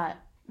got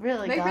They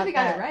really got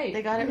that. it right.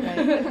 They got it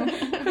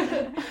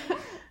right.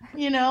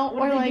 What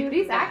or do they like do?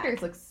 These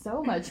actors look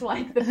so much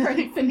like the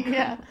Prince and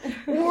yeah,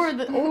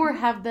 or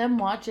have them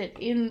watch it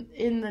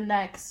in the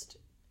next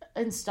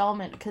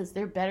installment because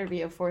there better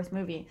be a 4th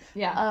movie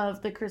Yeah.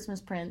 of The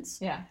Christmas Prince.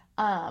 Yeah.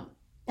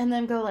 And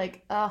then go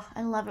like, oh,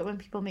 I love it when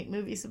people make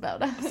movies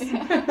about us.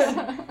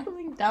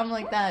 Something dumb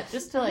like that,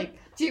 just to like.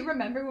 Do you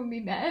remember when we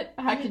met?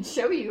 I can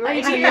show you I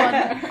right do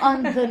here.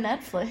 on the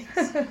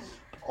Netflix.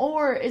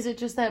 Or is it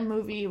just that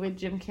movie with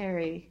Jim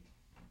Carrey?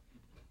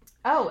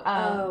 What's it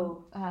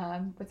Oh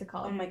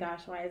called? my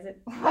gosh, why is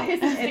it? Why is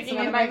it It's sticking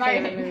one in of my my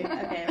favorite mind?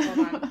 movies. Okay,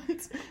 hold on.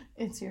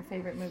 It's your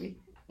favorite movie.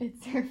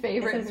 It's your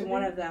favorite This is movie.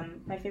 one of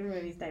them. My favorite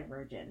movie is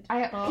Divergent.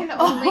 I Oh, can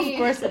only of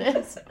course it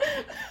is.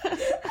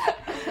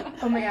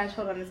 Oh my gosh,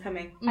 hold on, it's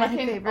coming. My I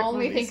can favorite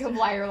only movies. think of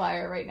Liar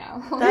Liar right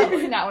now. That-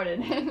 That's not what it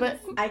is. But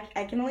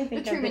I can only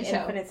think The of the Truman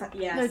Show. Infinite.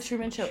 Yes. the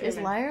Truman Show is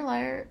Truman. Liar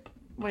Liar.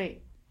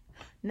 Wait,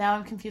 now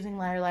I'm confusing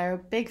Liar Liar,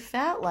 Big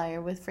Fat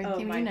Liar with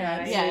Frankie Oh my Muniz. God,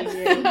 I Yes.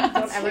 hate you.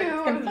 Don't ever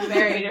Two confuse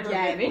very me different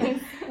again.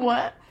 movies.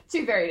 What?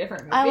 Two very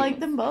different movies. I like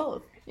them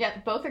both. Yeah,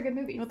 both are good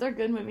movies. But they're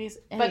good movies.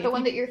 But Hey, the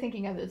one that you're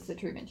thinking of is The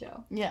Truman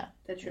Show. yeah,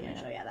 The Truman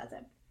Yeah. Show, yeah, that's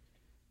it.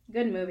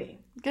 Good movie.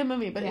 good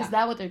movie. But Yeah. is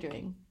that what they're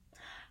doing?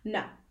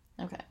 No.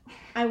 Okay.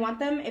 I want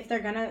them, if they're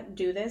gonna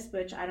do this,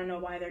 which I don't know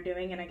why they're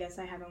doing, and I guess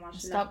I haven't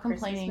watched enough Stop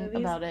Christmas complaining movies,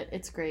 about it.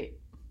 It's great.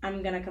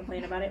 I'm gonna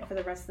complain about it for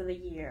the rest of the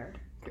year.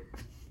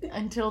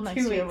 Until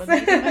next 2 year. weeks.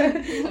 When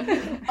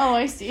they... Oh,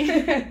 I see.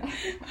 And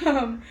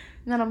um,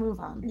 then I'll move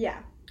on. yeah.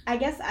 I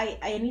guess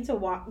I need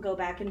to go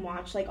back and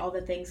watch like all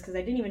the things because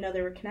I didn't even know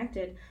they were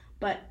connected.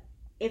 But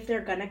if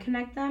they're gonna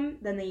connect them,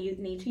 then they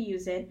need to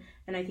use it.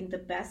 And I think the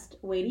best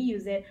way to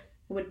use it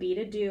would be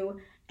to do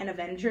an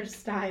Avengers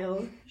style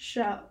movie.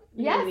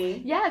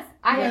 Yes, Yeah,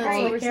 I that's All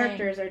what agree. we're the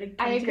characters are to come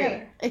I agree.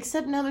 together.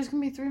 Except now there's gonna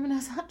be 3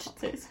 Vanessa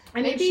Hudgenses.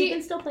 I mean, Maybe- she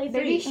can still play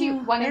 3. Maybe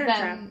one of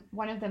Parent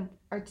them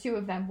or 2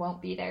 of them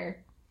won't be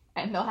there,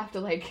 and they'll have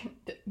to like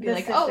be The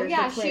like, oh sisters,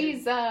 yeah, the twins.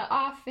 she's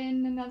off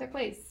in another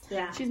place.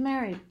 Yeah. She's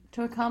married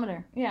to a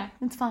commoner. Yeah.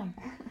 It's fine.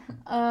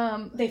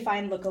 They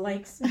find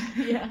lookalikes.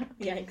 Yeah.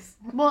 Yikes.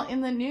 Well,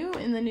 in the new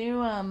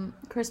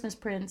Christmas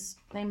Prince,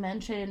 they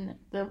mention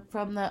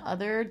from the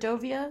other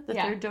Dovia, the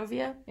Yeah. third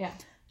Dovia. Yeah.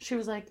 She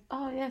was like,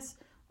 "Oh yes,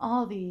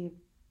 all the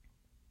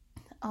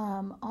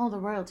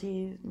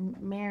royalty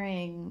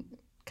marrying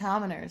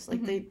commoners."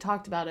 Like they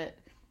talked about it.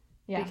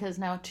 Yeah. Because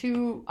now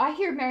 2. I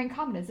hear marrying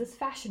commoners is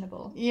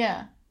fashionable.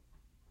 Yeah.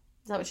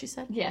 Is that what she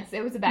said? Yes,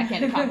 it was a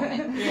backhanded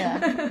compliment.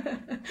 Yeah.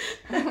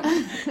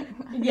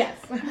 Yes.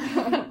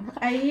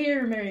 I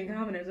hear marrying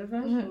commoners are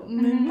fashionable.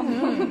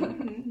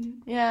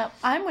 Yeah.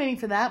 I'm waiting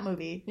for that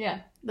movie. Yeah.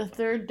 The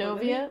third What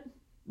movie? Dovia.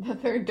 The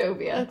third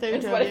Dovia. The third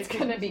That's what Dovia it's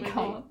gonna be Christmas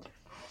called.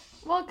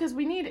 Well, because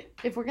we need,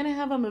 if we're going to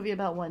have a movie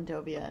about one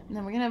Dovia, and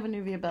then we're going to have a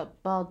movie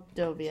about Bald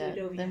Dovia,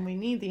 Two Dovia. then we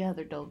need the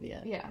other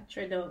Dovia. Yeah.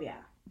 Tridovia.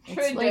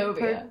 It's like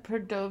Perdovia.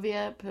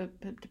 Perdovia.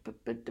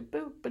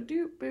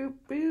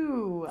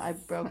 Boo. I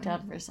broke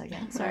down for a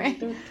second. Sorry.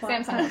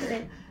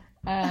 Samsung.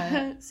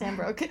 Sam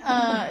broke.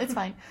 It's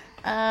fine.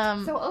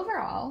 So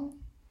overall,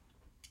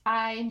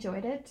 I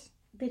enjoyed it.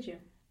 Did you?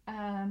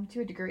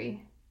 To a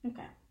degree.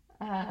 Okay.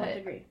 What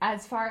degree?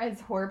 As far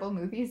as horrible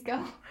movies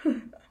go,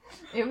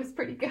 it was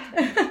pretty good.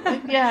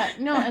 Yeah,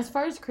 no, as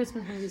far as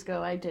Christmas movies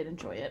go, I did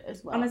enjoy it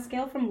as well. On a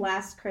scale from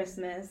Last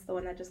Christmas, the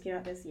one that just came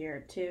out this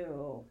year,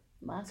 to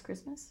Last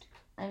Christmas?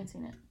 I haven't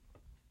seen it.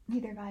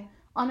 Neither have I.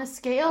 On a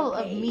scale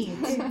of Okay.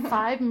 meads,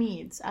 5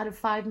 meads out of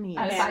 5 meads.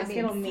 Out of okay, on a 5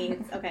 scale of meads.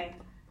 meads. Okay.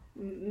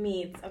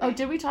 Meads. Okay. Oh,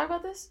 did we talk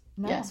about this?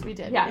 No. Yes, we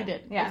did. Yeah, We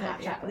did. Yeah, Okay.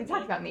 Okay. yeah. We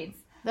talked about meads.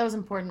 That was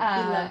important. We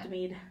Uh, loved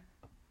mead.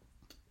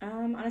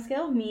 On a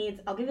scale of meads,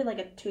 I'll give it like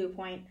a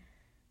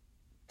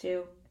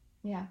 2.2.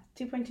 Yeah.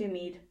 2.2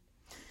 mead.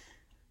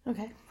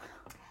 Okay.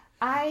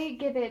 I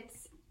give it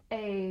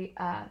a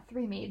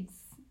 3 meads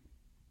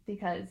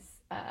because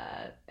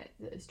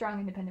strong,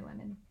 independent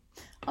women.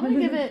 I'm going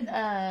to give it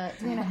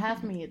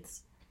 3.5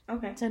 meads.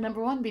 Okay. So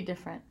number 1, be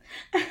different.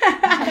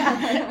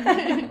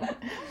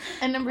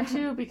 And number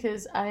 2,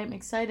 because I am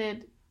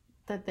excited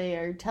that they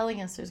are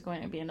telling us there's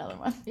going to be another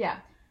one. Yeah.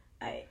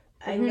 I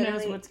Who knows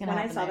literally, what's gonna when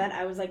happen I saw there. that,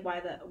 I was like,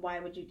 why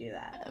would you do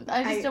that?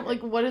 I just I- don't,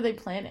 like, what are they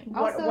planning?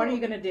 What Also, are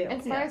you gonna do?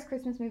 As far as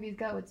Christmas movies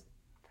go, it's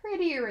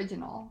pretty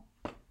original.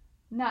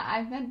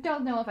 I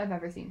don't know if I've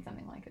ever seen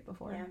something like it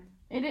before.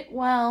 Yeah.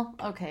 Well,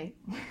 okay.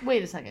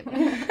 Wait a second.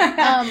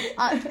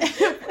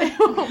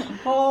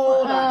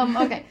 Hold on.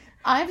 Okay.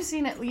 I've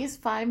seen at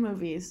least 5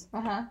 movies,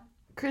 Uh-huh.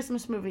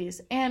 Christmas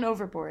movies, and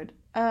Overboard.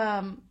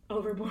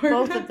 Overboard.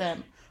 Both of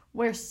them,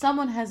 where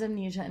someone has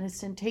amnesia and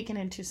it's been taken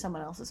into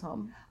someone else's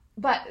home.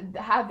 But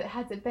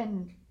has it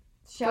been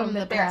shown From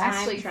that the they're past?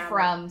 actually Time travel.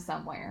 from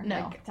somewhere?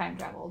 No. Like time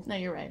traveled. No,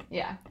 you're right.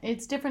 Yeah.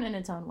 It's different in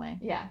its own way.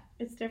 Yeah.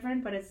 It's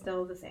different, but it's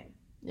still the same.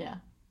 Yeah.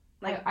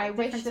 Like I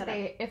wish different that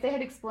setup. if they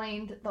had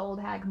explained the old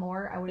hag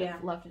more, I would have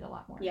Yeah. loved it a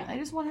lot more. Yeah. I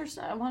just want her.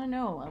 I want to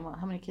know.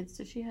 How many kids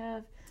does she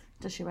have?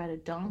 Does she ride a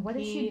donkey? What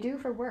does she do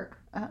for work?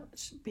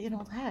 Be an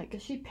old hag.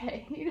 Is she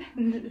paid?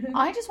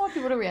 I just want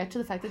people to react to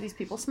the fact that these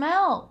people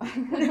smell.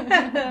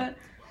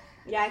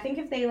 Yeah, I think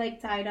if they like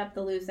tied up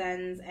the loose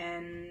ends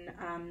and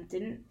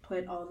didn't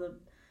put all the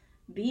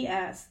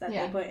BS that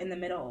Yeah. they put in the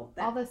middle,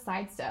 that All the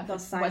side stuff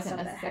those side wasn't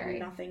stuff that had necessary.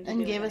 nothing to And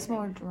do gave with us anything,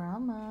 more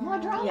drama. More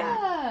drama.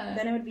 Yeah.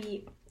 then it would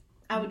be.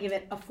 I would give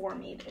it a 4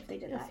 mead if they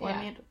did that. Well, I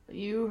mean,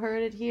 you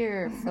heard it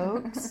here,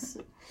 folks.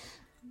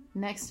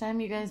 Next time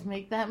you guys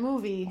make that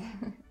movie,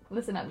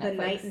 Listen up, The Netflix.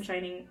 Knight in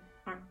Shining.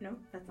 No,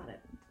 that's not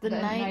it. the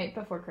night, night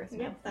before Christmas.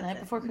 Yep, the that's night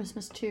it. before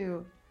Christmas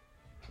 2.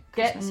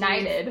 Get Christmas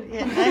knighted. Eve.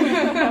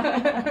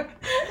 Yeah.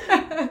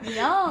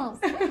 Yes.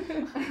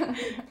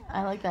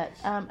 I like that.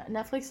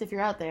 Netflix, if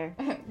you're out there,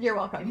 You're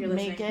welcome. If you're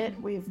make listening.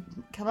 it. We've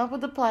come up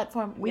with a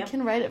platform. We Yep.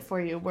 can write it for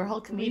you. We're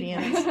all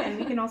comedians. And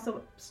we can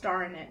also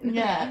star in it.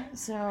 Yeah.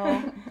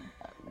 So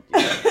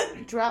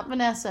drop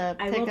Vanessa.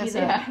 I Pick will be us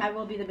the up. I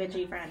will be the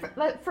bitchy friend.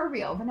 But for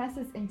real,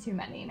 Vanessa's in too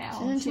many now.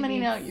 She's in She too many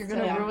now. needs You're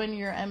gonna Yeah. ruin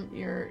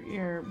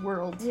your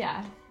world.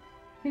 Yeah.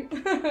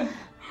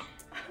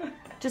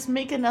 Just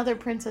make another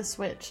Princess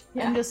Switch.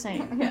 Yeah. I'm just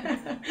saying.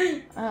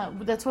 Yeah.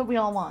 That's what we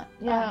all want.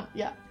 Yeah.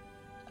 Yeah.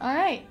 All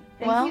right.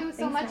 Thank well, you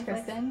so Thanks, much, Netflix. Oh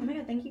Kristen. my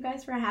god, thank you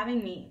guys for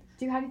having me.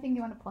 Do you have anything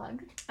you want to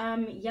plug?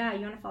 Yeah,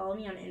 you want to follow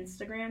me on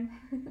Instagram?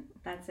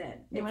 That's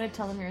it. you want to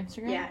tell them your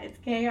Instagram? Yeah, it's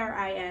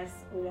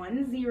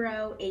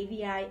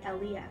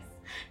KRIS10AVILES.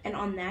 And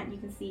on that, you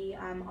can see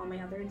all my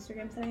other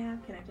Instagrams that I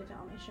have connected to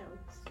all my show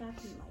stuff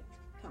and like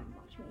come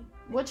watch me.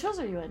 What shows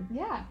are you in?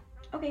 Yeah.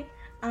 Okay.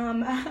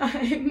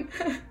 I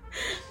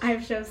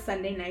have shows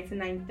Sunday nights at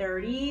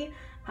 9:30.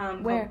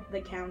 Where? Called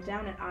The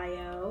Countdown at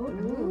IO.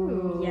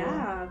 Ooh.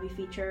 Yeah, we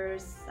feature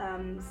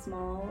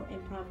small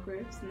improv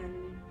groups, and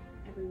then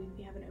every week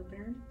we have an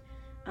opener.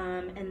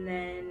 And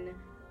then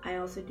I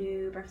also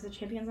do Breakfast of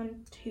Champions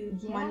on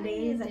Yeah,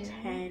 Mondays you at do.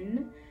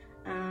 10.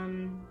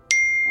 And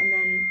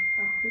then,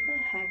 who the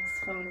heck's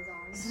phone is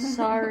on?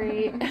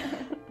 Sorry.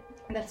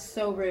 That's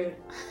so rude.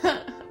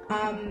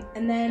 And It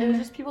was then,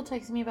 just people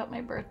texting me about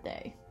my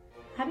birthday.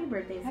 happy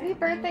birthday, Sam. Happy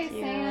birthday, Thank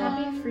you.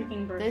 Sam. Happy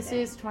freaking birthday. This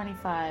is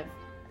 25.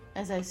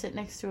 As I sit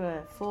next to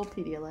a full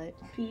Pedialyte.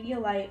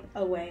 Pedialyte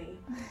away.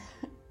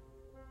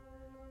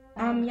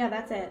 Yeah,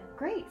 that's it.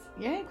 Great.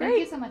 Yeah, Thank great.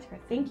 you so much,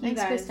 Kristen. Thank you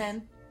Thanks, guys.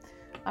 Kristen.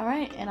 All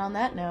right, and on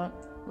that note,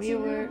 we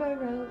were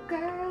Tilborough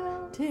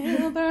Girls.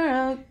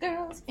 Tilborough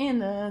Girls in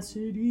the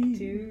City.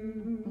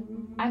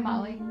 Two. I'm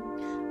Molly.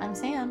 I'm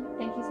Sam.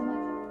 Thank you so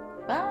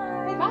much.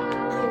 Bye.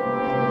 Bye.